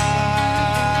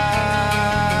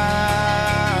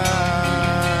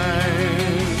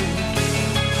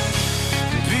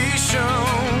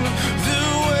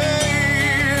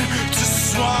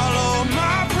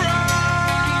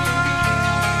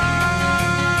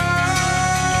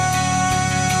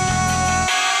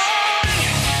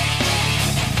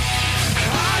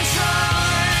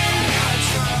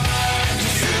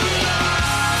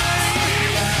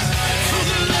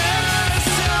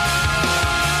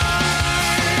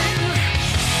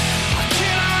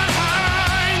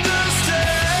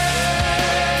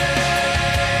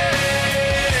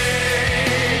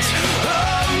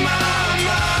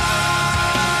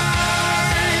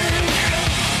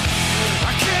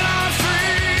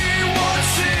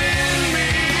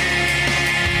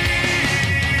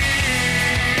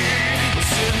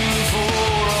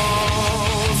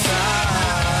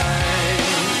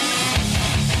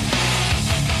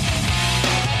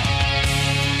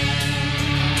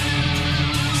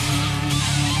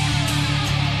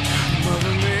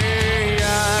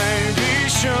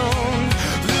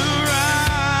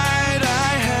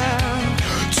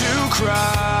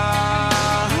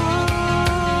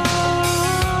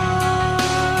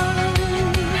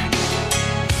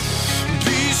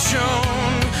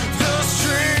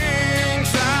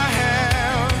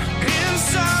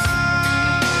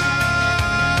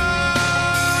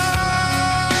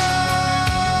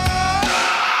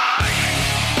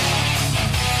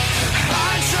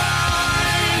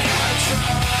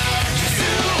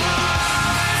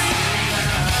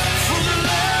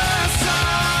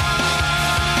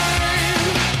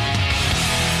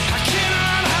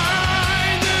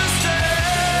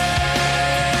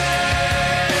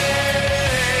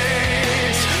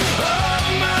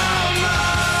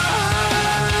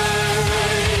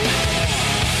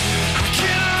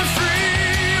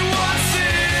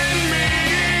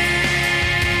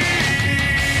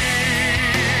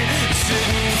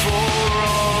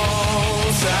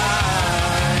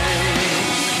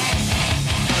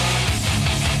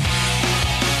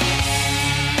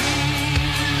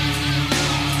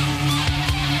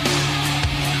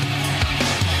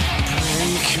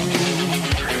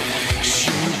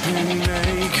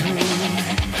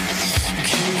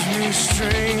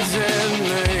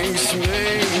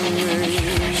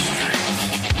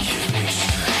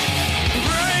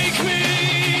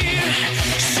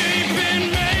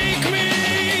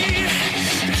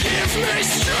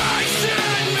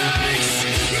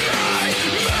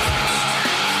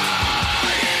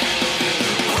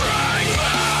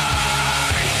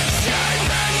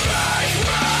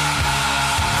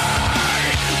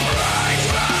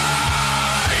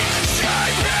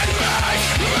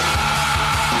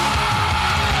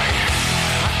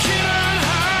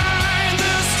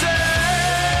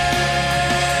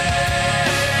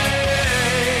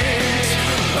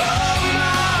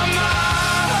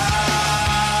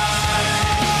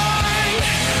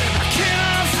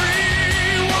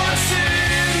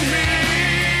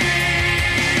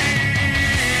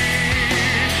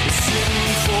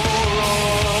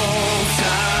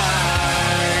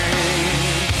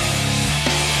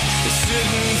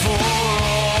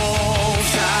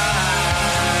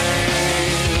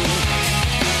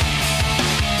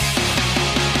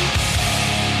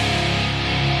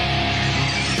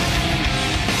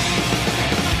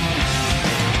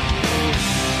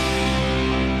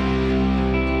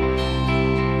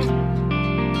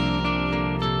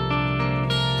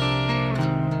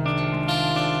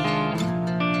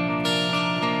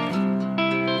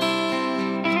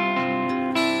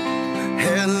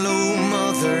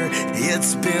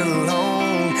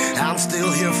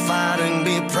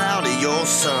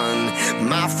son.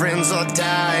 My friends are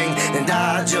dying, and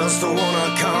I just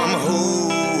wanna come home.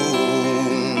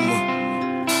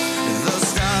 The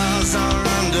stars are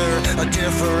under a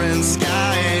different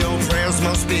sky. Your prayers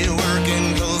must be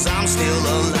working, 'cause I'm still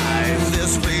alive.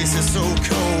 This place is so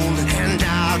cold, and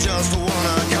I just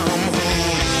wanna come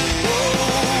home.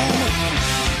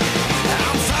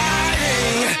 I'm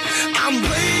fighting, I'm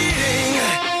bleeding.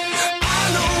 I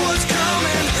know what's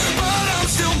coming, but I'm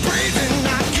still breathing.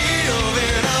 Not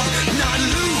giving up, not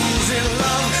losing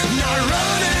love, not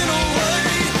running away.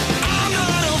 I'm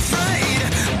not afraid.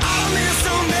 I miss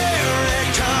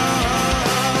America.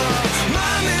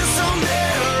 I miss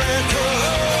America.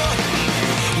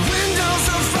 Windows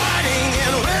are fighting,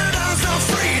 and where does the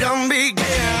freedom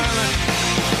begin?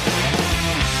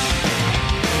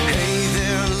 Hey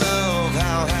there, love,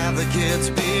 how have the kids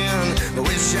been? I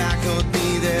wish I could be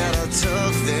there to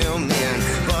tuck them in,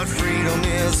 but freedom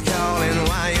is calling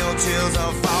while your tears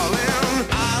are falling.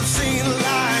 I've seen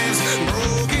lives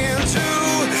broken too,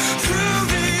 through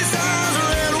these eyes,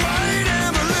 red, white,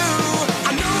 and blue.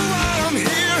 I know why I'm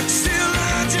here, still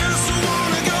I just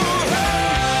wanna go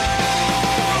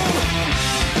home.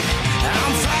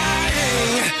 I'm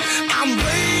fighting, I'm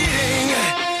bleeding.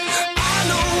 I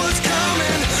know what's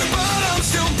coming, but I'm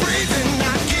still breathing.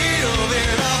 Not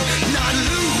giving up, not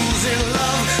losing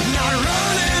love, not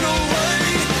running away.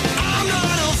 I'm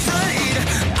not afraid.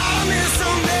 I miss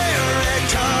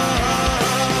America.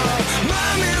 I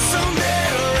miss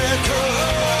America.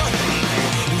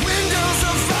 Windows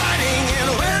are fighting,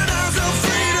 and where does the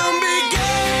freedom begin?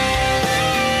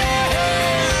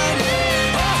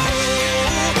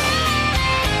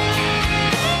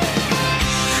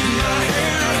 My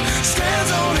hair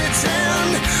stands on its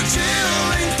end,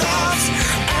 chilling thoughts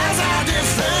as I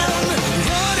defend.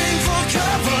 Running for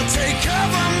cover, take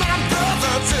cover, my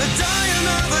brother, to die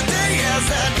another day as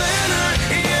that banner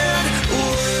it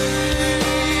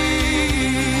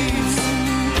waves.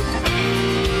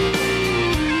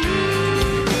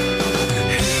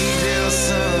 Hey there,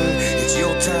 son, it's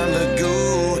your time to go.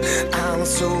 I'm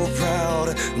so proud,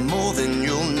 more than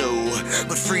you'll know.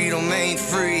 But freedom ain't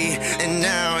free, and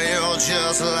now you're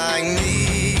just like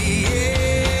me.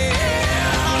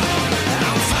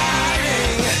 I'm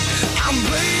fighting, I'm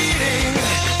bleeding.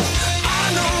 I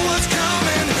know what's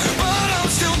coming, but I'm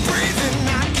still breathing.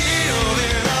 Not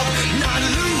giving up, not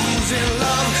losing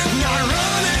love, not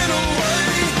running away.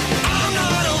 I'm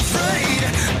not afraid.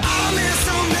 I miss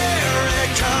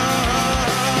America.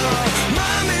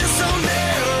 I miss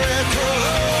America.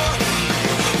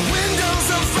 Windows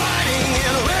are fighting,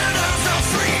 and where does the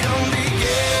freedom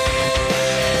begin?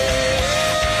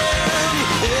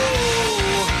 Oh,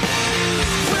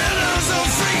 where does the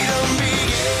freedom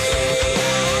begin?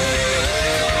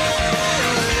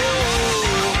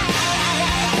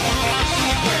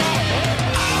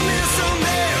 I miss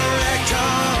America.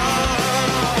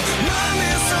 I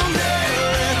miss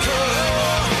America.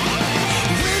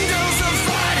 Windows are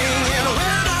fighting, and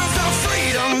where does the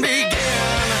freedom begin?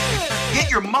 Get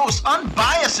your most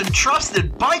unbiased and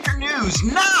trusted biker news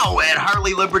now at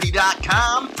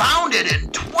HarleyLiberty.com. Founded in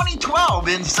 2012,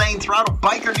 Insane Throttle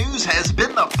Biker News has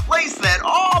been the place that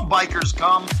all bikers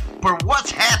come for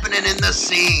what's happening in the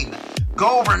scene.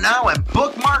 Go over now and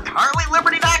bookmark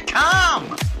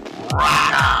HarleyLiberty.com.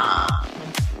 Rock on!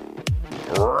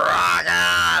 Rock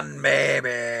on,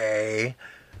 baby!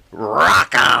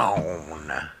 Rock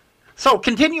on! So,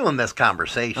 continuing this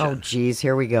conversation. Oh, geez,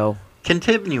 here we go.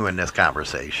 Continuing this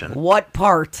conversation. What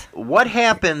part? What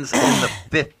happens in the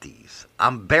 50s?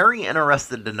 I'm very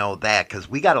interested to know that, because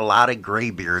we got a lot of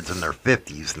graybeards in their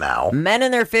 50s now. Men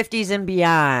in their 50s and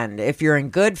beyond. If you're in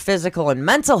good physical and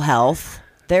mental health,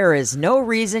 there is no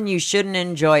reason you shouldn't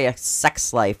enjoy a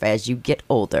sex life as you get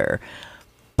older.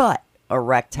 But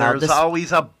There's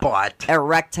always a but.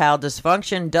 erectile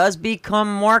dysfunction does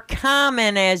become more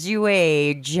common as you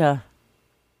age.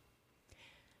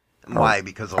 Why?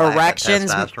 Because of lack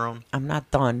Erections. of testosterone? I'm not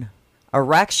done.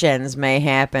 Erections may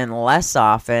happen less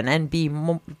often and be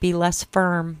less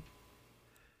firm.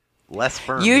 Less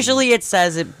firm. Usually it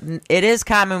says it is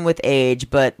common with age,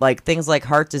 but like things like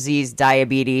heart disease,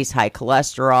 diabetes, high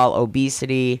cholesterol,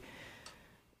 obesity,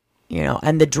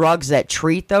 and the drugs that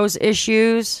treat those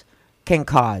issues can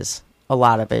cause a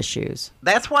lot of issues.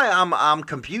 That's why I'm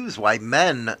confused why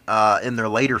men in their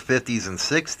later 50s and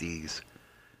 60s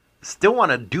still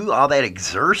want to do all that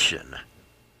exertion.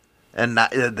 And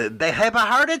they have a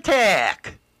heart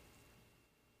attack.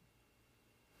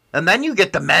 And then you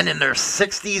get the men in their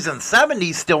 60s and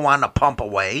 70s still want to pump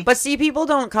away. But see, people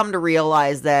don't come to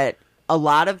realize that a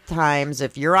lot of times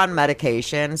if you're on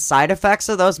medication, side effects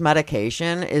of those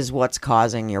medication is what's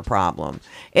causing your problem.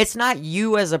 It's not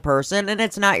you as a person, and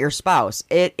it's not your spouse.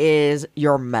 It is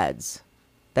your meds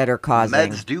that are causing.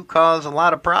 Meds do cause a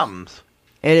lot of problems.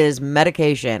 It is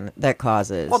medication that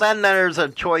causes. Well, then there's a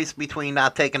choice between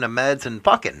not taking the meds and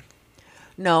fucking.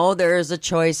 No, there's a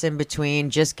choice in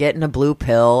between just getting a blue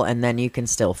pill and then you can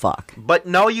still fuck. But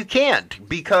no, you can't,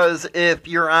 because if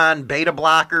you're on beta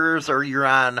blockers or you're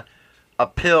on a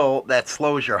pill that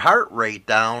slows your heart rate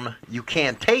down, you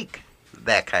can't take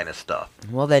that kind of stuff.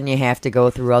 Well, then you have to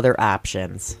go through other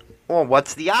options. Well,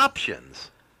 what's the options?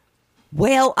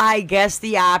 Well, I guess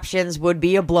the options would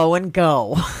be a blow and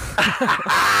go.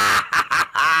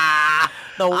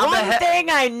 The one thing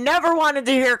I never wanted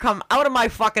to hear come out of my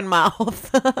fucking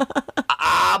mouth.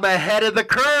 I'm ahead of the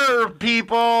curve,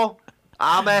 people.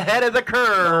 I'm ahead of the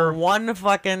curve. One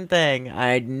fucking thing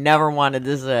I never wanted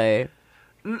to say.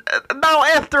 Now,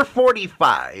 after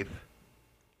 45,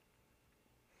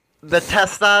 the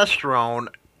testosterone,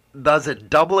 does it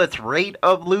double its rate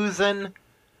of losing?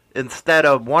 Instead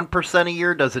of 1% a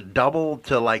year, does it double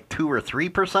to like 2 or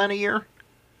 3% a year?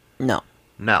 No.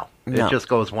 No. No. It just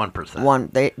goes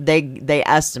 1%. They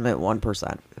estimate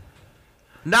 1%.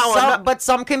 Now, But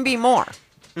some can be more.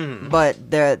 Mm-hmm.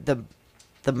 But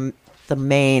the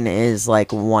main is like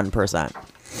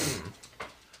 1%.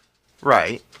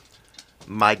 right.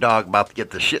 My dog about to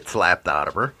get the shit slapped out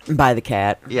of her. By the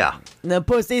cat. Yeah. The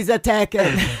pussy's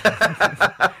attacking.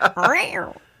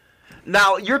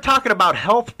 Now, you're talking about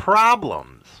health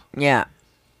problems. Yeah.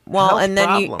 Well,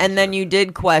 Health and then you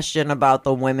did question about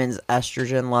the women's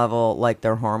estrogen level, like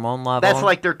their hormone level. That's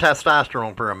like their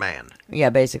testosterone per a man. Yeah,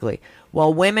 basically.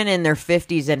 Well, women in their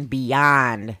 50s and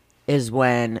beyond is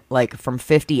when, like, from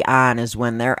 50 on is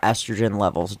when their estrogen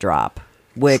levels drop,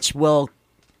 which will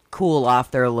cool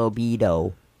off their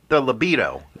libido. The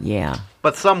libido. Yeah.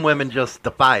 But some women just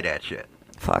defy that shit.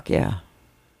 Fuck yeah.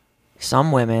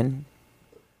 Some women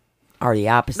are the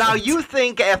opposite. Now, you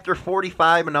think after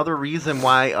 45, another reason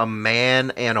why a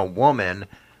man and a woman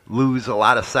lose a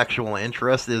lot of sexual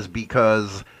interest is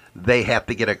because they have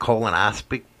to get a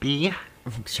colonoscopy?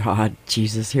 God,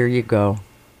 Jesus, here you go.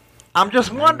 I'm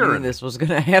just I knew wondering. this was going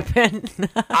to happen.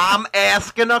 I'm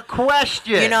asking a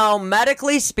question. You know,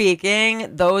 medically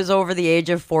speaking, those over the age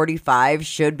of 45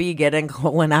 should be getting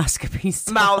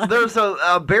colonoscopies. Now, there's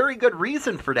a very good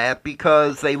reason for that,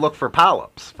 because they look for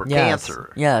polyps, for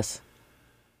cancer. Yes.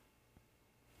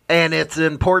 And it's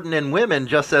important in women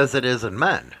just as it is in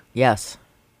men. Yes.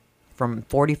 From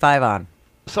 45 on.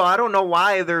 So I don't know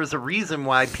why there's a reason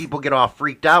why people get all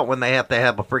freaked out when they have to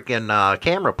have a freaking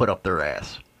camera put up their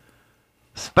ass.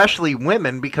 Especially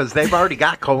women, because they've already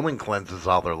got colon cleanses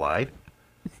all their life.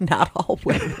 Not all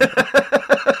women.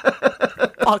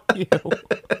 Fuck you.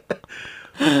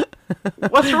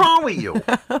 What's wrong with you?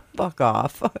 Fuck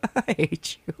off. I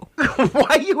hate you.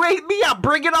 Why you hate me? I'm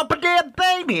bringing up a damn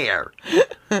thing here.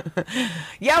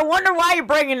 Yeah, I wonder why you're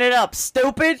bringing it up,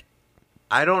 stupid.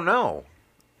 I don't know.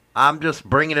 I'm just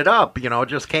bringing it up. You know, it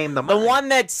just came to The mind. one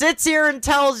that sits here and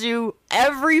tells you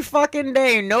every fucking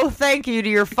day, no thank you to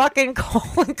your fucking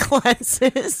colon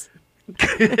cleanses,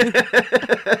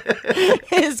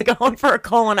 is going for a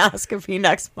colonoscopy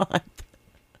next month.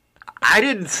 I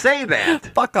didn't say that.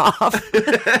 Fuck off.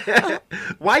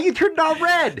 Why you turned all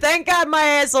red? Thank God my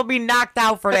ass will be knocked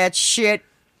out for that shit.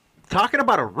 Talking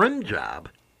about a rim job.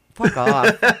 Fuck off.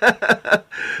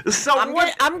 So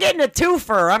I'm getting a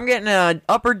twofer. I'm getting an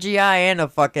upper GI and a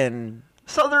fucking...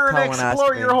 So they're going to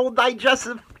explore colonoscopy. your whole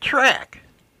digestive tract.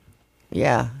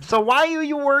 Yeah. So why are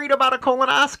you worried about a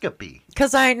colonoscopy?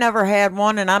 Because I ain't never had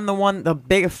one, and I'm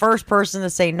the first person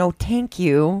to say no thank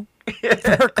you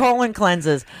for colon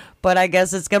cleanses. But I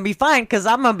guess it's going to be fine because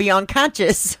I'm going to be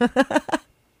unconscious.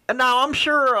 And now, I'm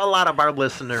sure a lot of our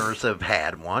listeners have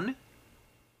had one.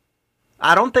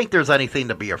 I don't think there's anything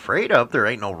to be afraid of. There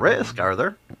ain't no risk, are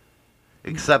there?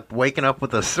 Except waking up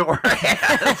with a sore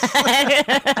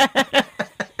ass.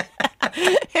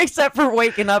 Except for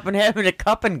waking up and having a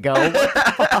cup and go. What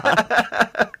the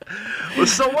fuck?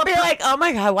 So what? Be like, oh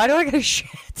my God, why do I get a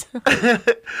shit?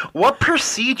 What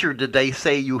procedure did they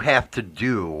say you have to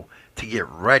do to get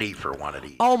ready for one of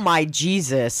these? Oh my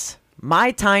Jesus. My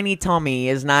tiny tummy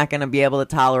is not going to be able to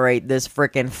tolerate this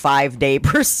freaking 5-day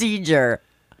procedure.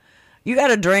 You got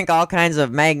to drink all kinds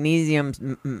of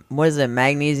magnesium, what is it,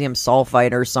 magnesium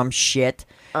sulfite or some shit.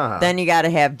 Uh-huh. Then you got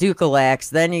to have Ducalax.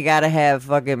 Then you got to have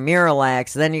fucking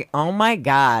Miralax. Then oh my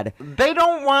God. They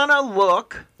don't want to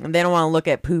look And they don't want to look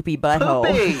at poopy butthole.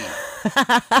 poopy.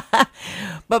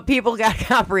 But people got to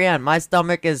comprehend, my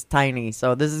stomach is tiny,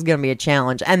 so this is going to be a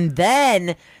challenge. And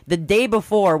then the day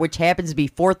before, which happens to be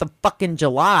 4th of fucking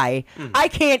July, I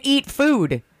can't eat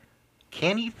food.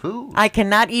 Can't eat food. I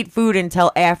cannot eat food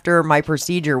until after my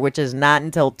procedure, which is not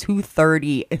until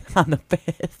 2:30 on the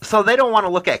 5th. So they don't want to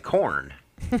look at corn.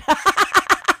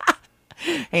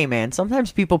 Hey, man,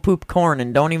 sometimes people poop corn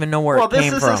and don't even know where it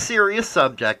came this from. is a serious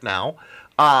subject now.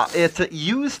 It's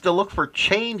used to look for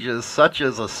changes such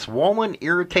as a swollen,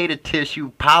 irritated tissue,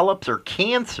 polyps, or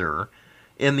cancer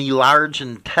in the large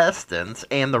intestines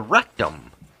and the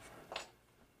rectum.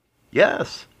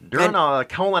 Yes. During a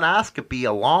colonoscopy,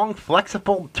 a long,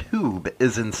 flexible tube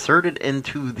is inserted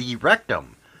into the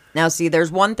rectum. Now, see,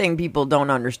 there's one thing people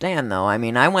don't understand, though. I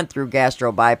mean, I went through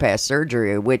gastro bypass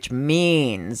surgery, which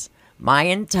means my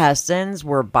intestines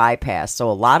were bypassed. So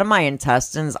a lot of my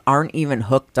intestines aren't even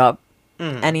hooked up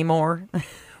anymore.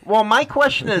 Well, my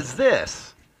question is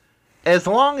this. As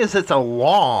long as it's a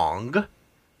long,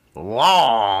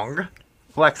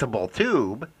 flexible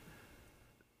tube,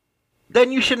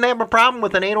 then you shouldn't have a problem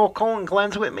with an anal colon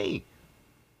cleanse with me.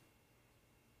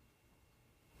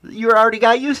 You already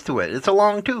got used to it. It's a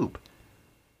long tube.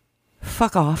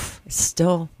 Fuck off.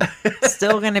 Still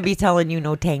going to be telling you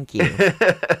no thank you.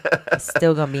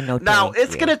 Still going to be no thank you. Now,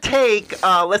 it's going to take,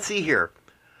 let's see here.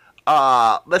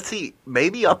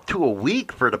 Maybe up to a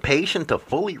week for the patient to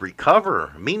fully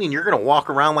recover, meaning you're going to walk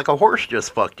around like a horse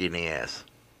just fucked you in the ass.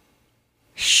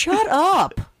 Shut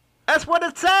up. That's what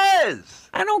it says.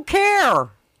 I don't care.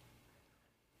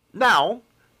 Now,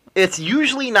 it's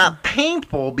usually not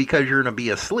painful because you're going to be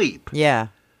asleep. Yeah.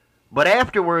 But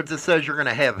afterwards, it says you're going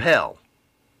to have hell.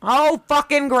 Oh,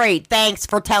 fucking great. Thanks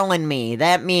for telling me.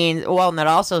 That means, well, and it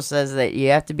also says that you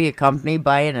have to be accompanied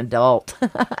by an adult.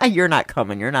 You're not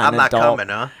coming. You're not I'm an not adult. coming,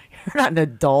 huh? You're not an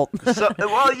adult. So,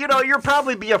 well, you'll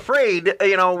probably be afraid,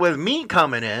 with me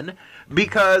coming in,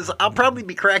 because I'll probably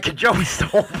be cracking jokes the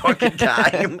whole fucking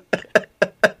time.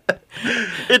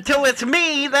 Until it's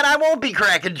me, then I won't be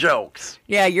cracking jokes.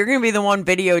 Yeah, you're going to be the one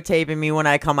videotaping me when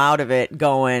I come out of it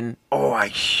going, Oh, I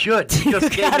should. You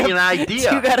just gave me an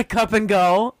idea. You got to cup and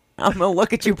go. I'm going to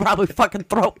look at you, probably fucking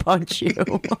throat punch you.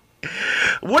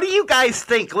 What do you guys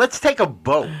think? Let's take a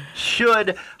vote.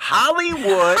 Should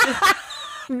Hollywood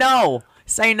No.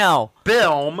 Say no.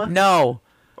 film No.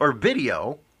 or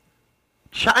video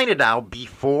Chinatown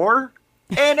before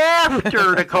and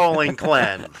after the colon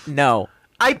cleanse? No.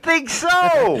 I think so.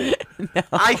 No.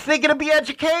 I think it'll be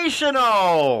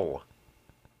educational.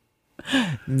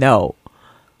 No.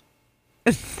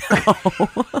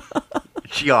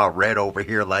 She all red over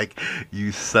here like,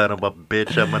 you son of a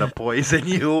bitch, I'm going to poison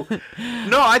you.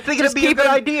 No, I think it'll be a good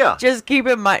idea. Just keep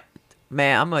in mind.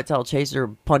 Man, I'm going to tell Chaser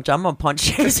punch. I'm going to punch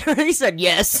Chaser. He said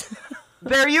yes.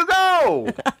 There you go.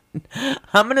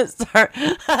 I'm going to start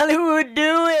Hollywood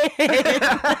do it.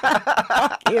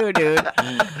 Fuck you, dude.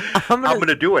 I'm going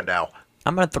to do it now.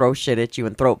 I'm going to throw shit at you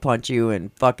and throat punch you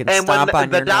and fucking and stomp on when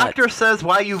the your doctor nuts. says,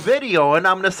 why you videoing,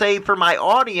 I'm going to say, for my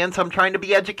audience, I'm trying to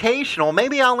be educational.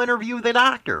 Maybe I'll interview the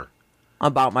doctor.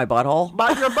 About my butthole?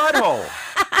 About your butthole.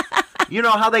 You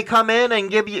know how they come in and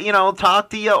give you,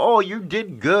 talk to you, oh, you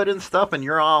did good and stuff, and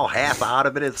you're all half out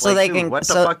of it. It's So like, they dude, can- what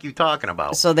the so- fuck you talking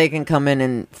about? So they can come in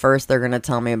and first they're going to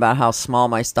tell me about how small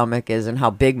my stomach is and how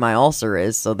big my ulcer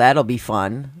is. So that'll be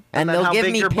fun. and then they'll how give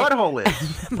big me your butthole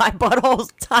is. My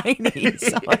butthole's tiny.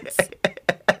 So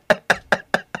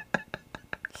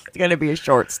it's going to be a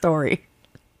short story.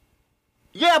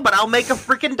 Yeah, but I'll make a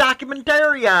freaking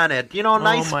documentary on it.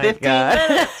 Nice my 15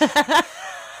 God. minutes.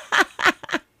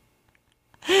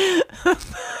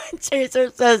 Chaser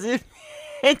says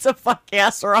it's a fuck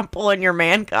yes or I'm pulling your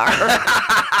man car.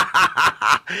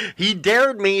 He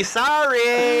dared me.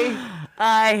 Sorry.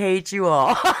 I hate you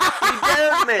all. He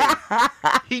dared me.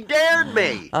 He dared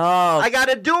me. Oh, I got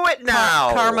to do it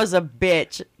now. Karma's a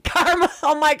bitch. Karma.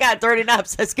 Oh my God. Dirty Knob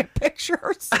says get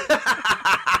pictures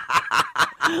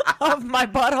of my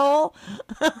butthole.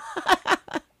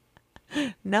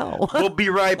 No. We'll be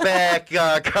right back.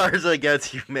 Cars Against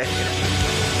Humanity.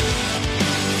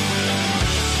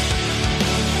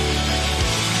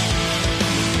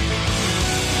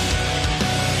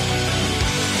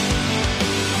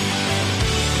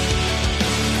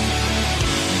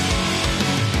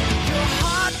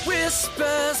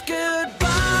 Whispers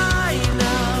goodbye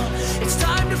now. It's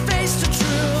time to face the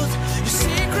truth. Your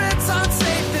secrets aren't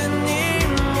safe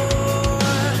anymore.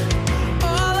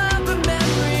 All of the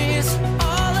memories,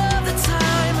 all of the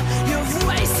time you've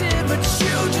wasted, but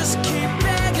you just keep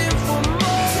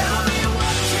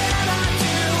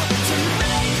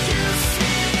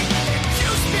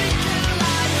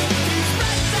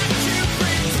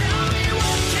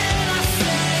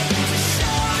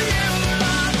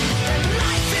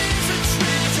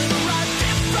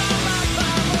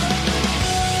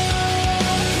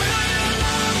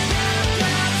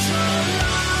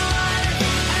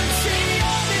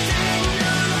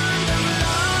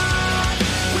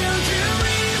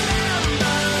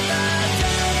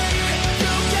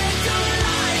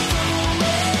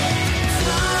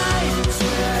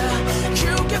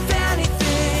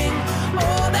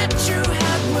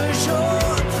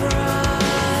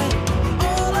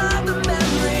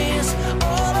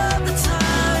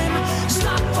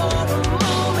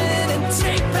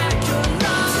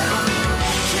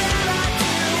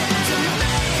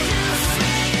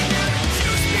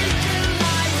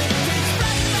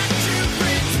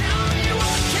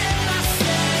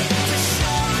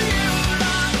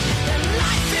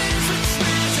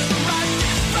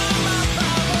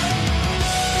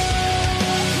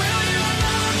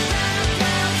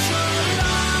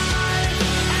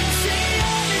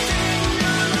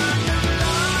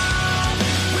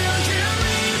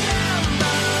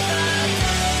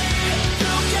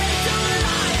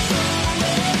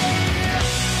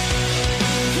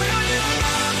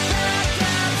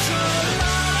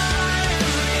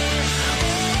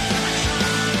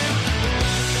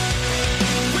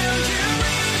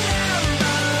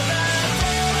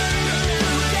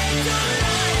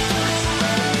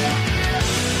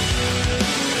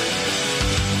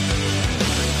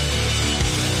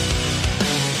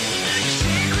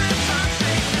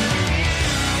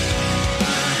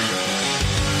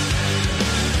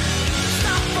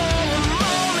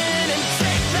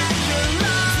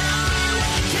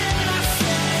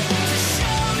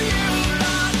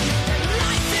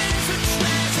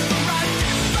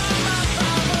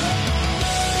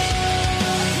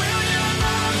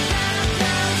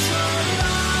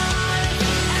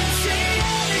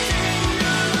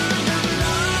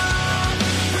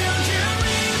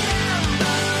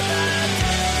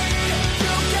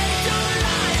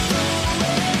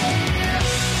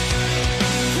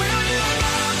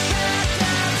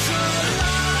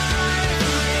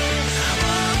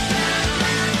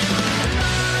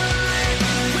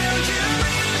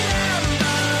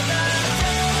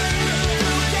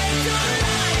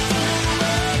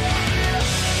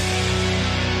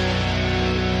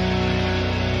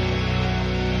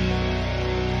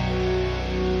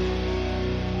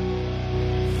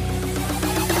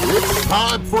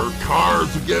time for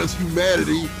Cards Against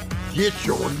Humanity. Get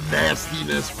your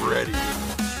nastiness ready.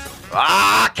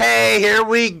 Okay, here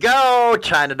we go.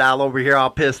 China Doll over here all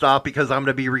pissed off because I'm going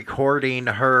to be recording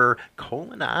her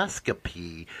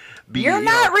colonoscopy. You're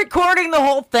not recording the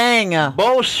whole thing.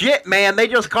 Bullshit, man. They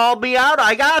just called me out.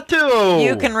 I got to.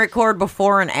 You can record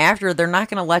before and after. They're not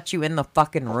going to let you in the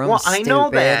fucking room, Well, I know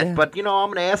stupid. that, but, I'm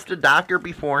going to ask the doctor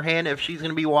beforehand if she's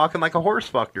going to be walking like a horse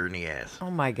fucked her in the ass.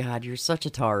 Oh, my God. You're such a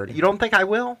tard. You don't think I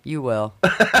will? You will.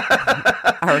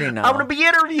 I already know. I'm going to be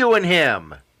interviewing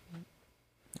him.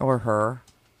 Or her.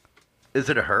 Is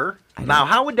it a her? Now,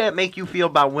 how would that make you feel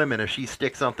about women if she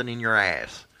sticks something in your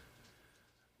ass?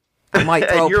 I might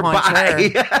throw Your punch body.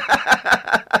 her.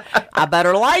 I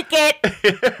better like it.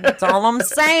 That's all I'm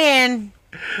saying.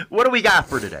 What do we got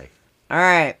for today? All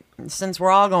right. Since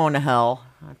we're all going to hell,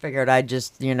 I figured I'd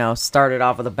just, start it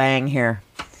off with a bang here.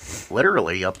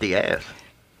 Literally up the ass.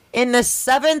 In the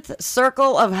seventh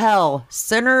circle of hell,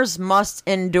 sinners must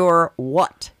endure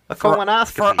what? A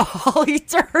colonoscopy. For all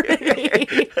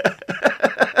eternity.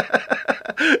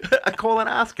 A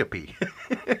colonoscopy.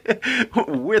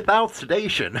 Without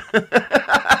sedation.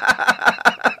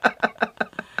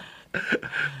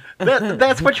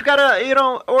 That's what you gotta,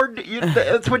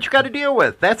 that's what you gotta deal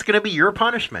with. That's gonna be your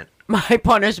punishment. My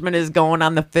punishment is going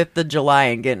on the 5th of July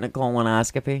and getting a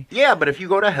colonoscopy. Yeah, but if you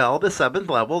go to hell, the 7th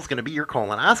level is gonna be your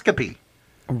colonoscopy.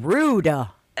 Rude.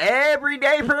 Every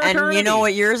day for eternity. And you know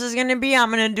what yours is going to be?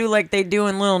 I'm going to do like they do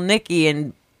in Little Nicky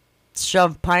and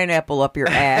shove pineapple up your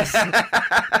ass.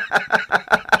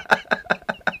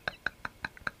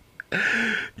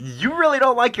 You really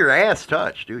don't like your ass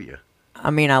touched, do you?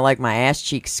 I mean, I like my ass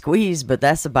cheeks squeezed, but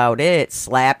that's about it.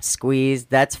 Slapped, squeezed,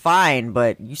 that's fine,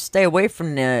 but you stay away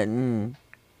from that.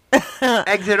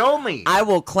 Exit only. I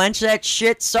will clench that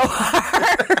shit so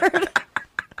hard.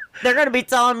 They're going to be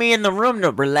telling me in the room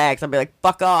to relax. I'll be like,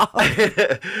 fuck off.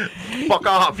 Fuck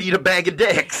off, eat a bag of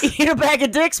dicks. Eat a bag of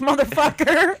dicks,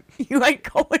 motherfucker. You ain't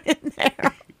going in there.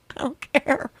 I don't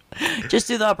care. Just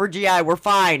do the upper GI. We're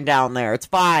fine down there. It's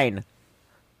fine.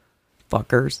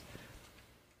 Fuckers.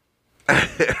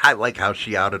 I like how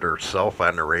she outed herself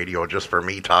on the radio just for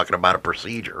me talking about a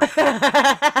procedure.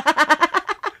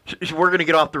 We're going to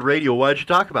get off the radio. Why'd you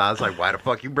talk about it? I was like, why the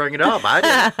fuck you bring it up?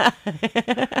 I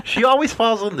didn't. She always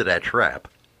falls into that trap.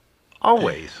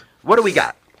 Always. What do we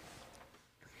got?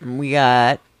 We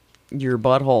got your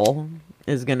butthole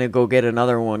is going to go get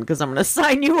another one because I'm going to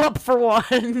sign you up for one.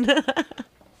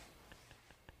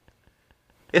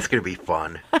 It's going to be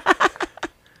fun.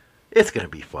 It's going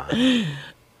to be fun.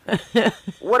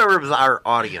 Whatever does our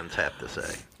audience have to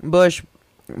say?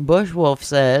 Bushwolf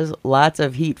says, lots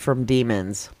of heat from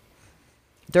demons.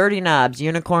 Dirty knobs,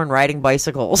 unicorn riding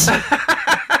bicycles. What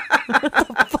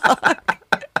the fuck?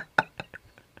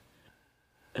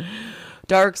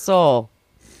 Dark soul,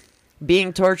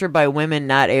 being tortured by women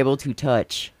not able to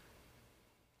touch.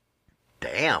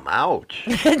 Damn, ouch.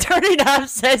 Dirty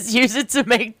knobs says, use it to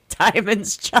make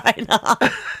diamonds, China.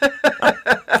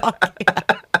 Fuck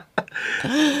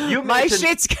yeah. My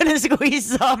shit's gonna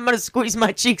squeeze up. I'm gonna squeeze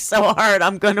my cheeks so hard,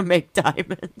 I'm gonna make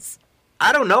diamonds.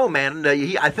 I don't know, man.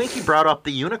 I think he brought up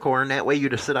the unicorn. That way you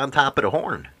just sit on top of the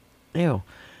horn. Ew.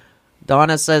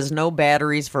 Donna says no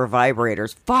batteries for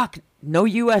vibrators. Fuck, no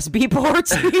USB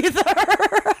ports either.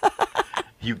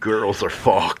 You girls are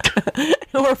fucked.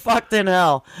 We're fucked in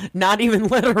hell. Not even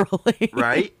literally.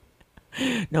 Right?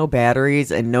 No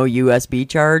batteries and no USB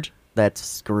charge. That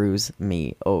screws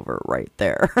me over right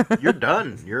there. You're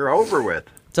done. You're over with.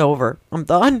 It's over. I'm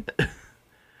done.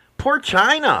 Poor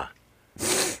China.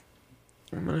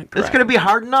 It's going to be a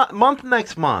hard month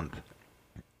next month.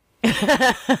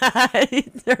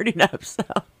 30 naps.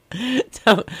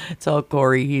 Tell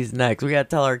Corey he's next. We got to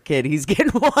tell our kid he's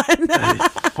getting one.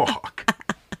 Fuck.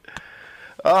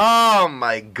 Oh,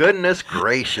 my goodness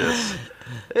gracious.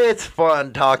 It's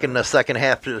fun talking the second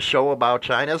half of the show about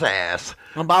China's ass.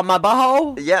 About my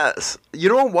butthole? Yes. You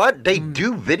know what? They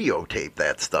do videotape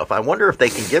that stuff. I wonder if they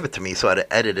can give it to me so I'd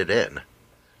edit it in.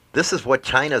 This is what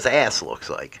China's ass looks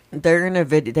like. They're gonna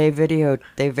they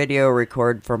video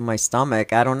record from my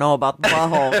stomach. I don't know about the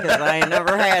butthole because I ain't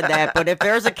never had that. But if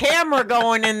there's a camera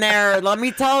going in there, let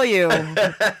me tell you,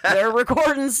 they're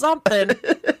recording something.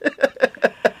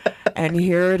 And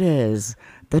here it is,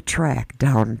 the track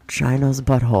down China's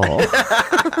butthole.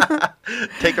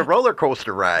 Take a roller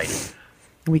coaster ride.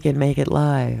 We can make it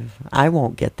live. I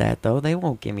won't get that though. They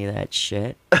won't give me that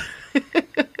shit.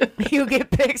 You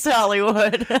get pics,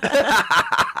 Hollywood.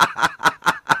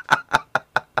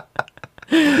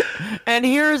 And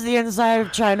here's the inside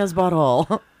of China's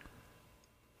butthole.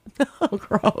 Oh,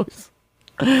 gross.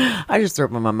 I just threw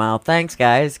up in my mouth. Thanks,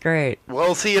 guys. Great.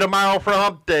 We'll see you tomorrow for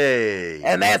Hump Day.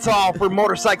 And that's all for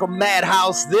Motorcycle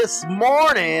Madhouse this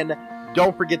morning.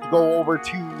 Don't forget to go over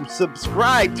to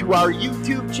subscribe to our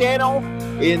YouTube channel,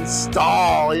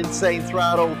 install Insane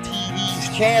Throttle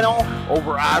TV's channel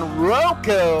over on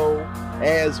Roku,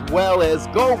 as well as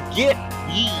go get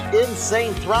the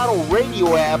Insane Throttle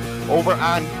radio app over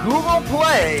on Google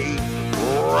Play.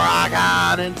 Rock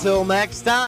on until next time.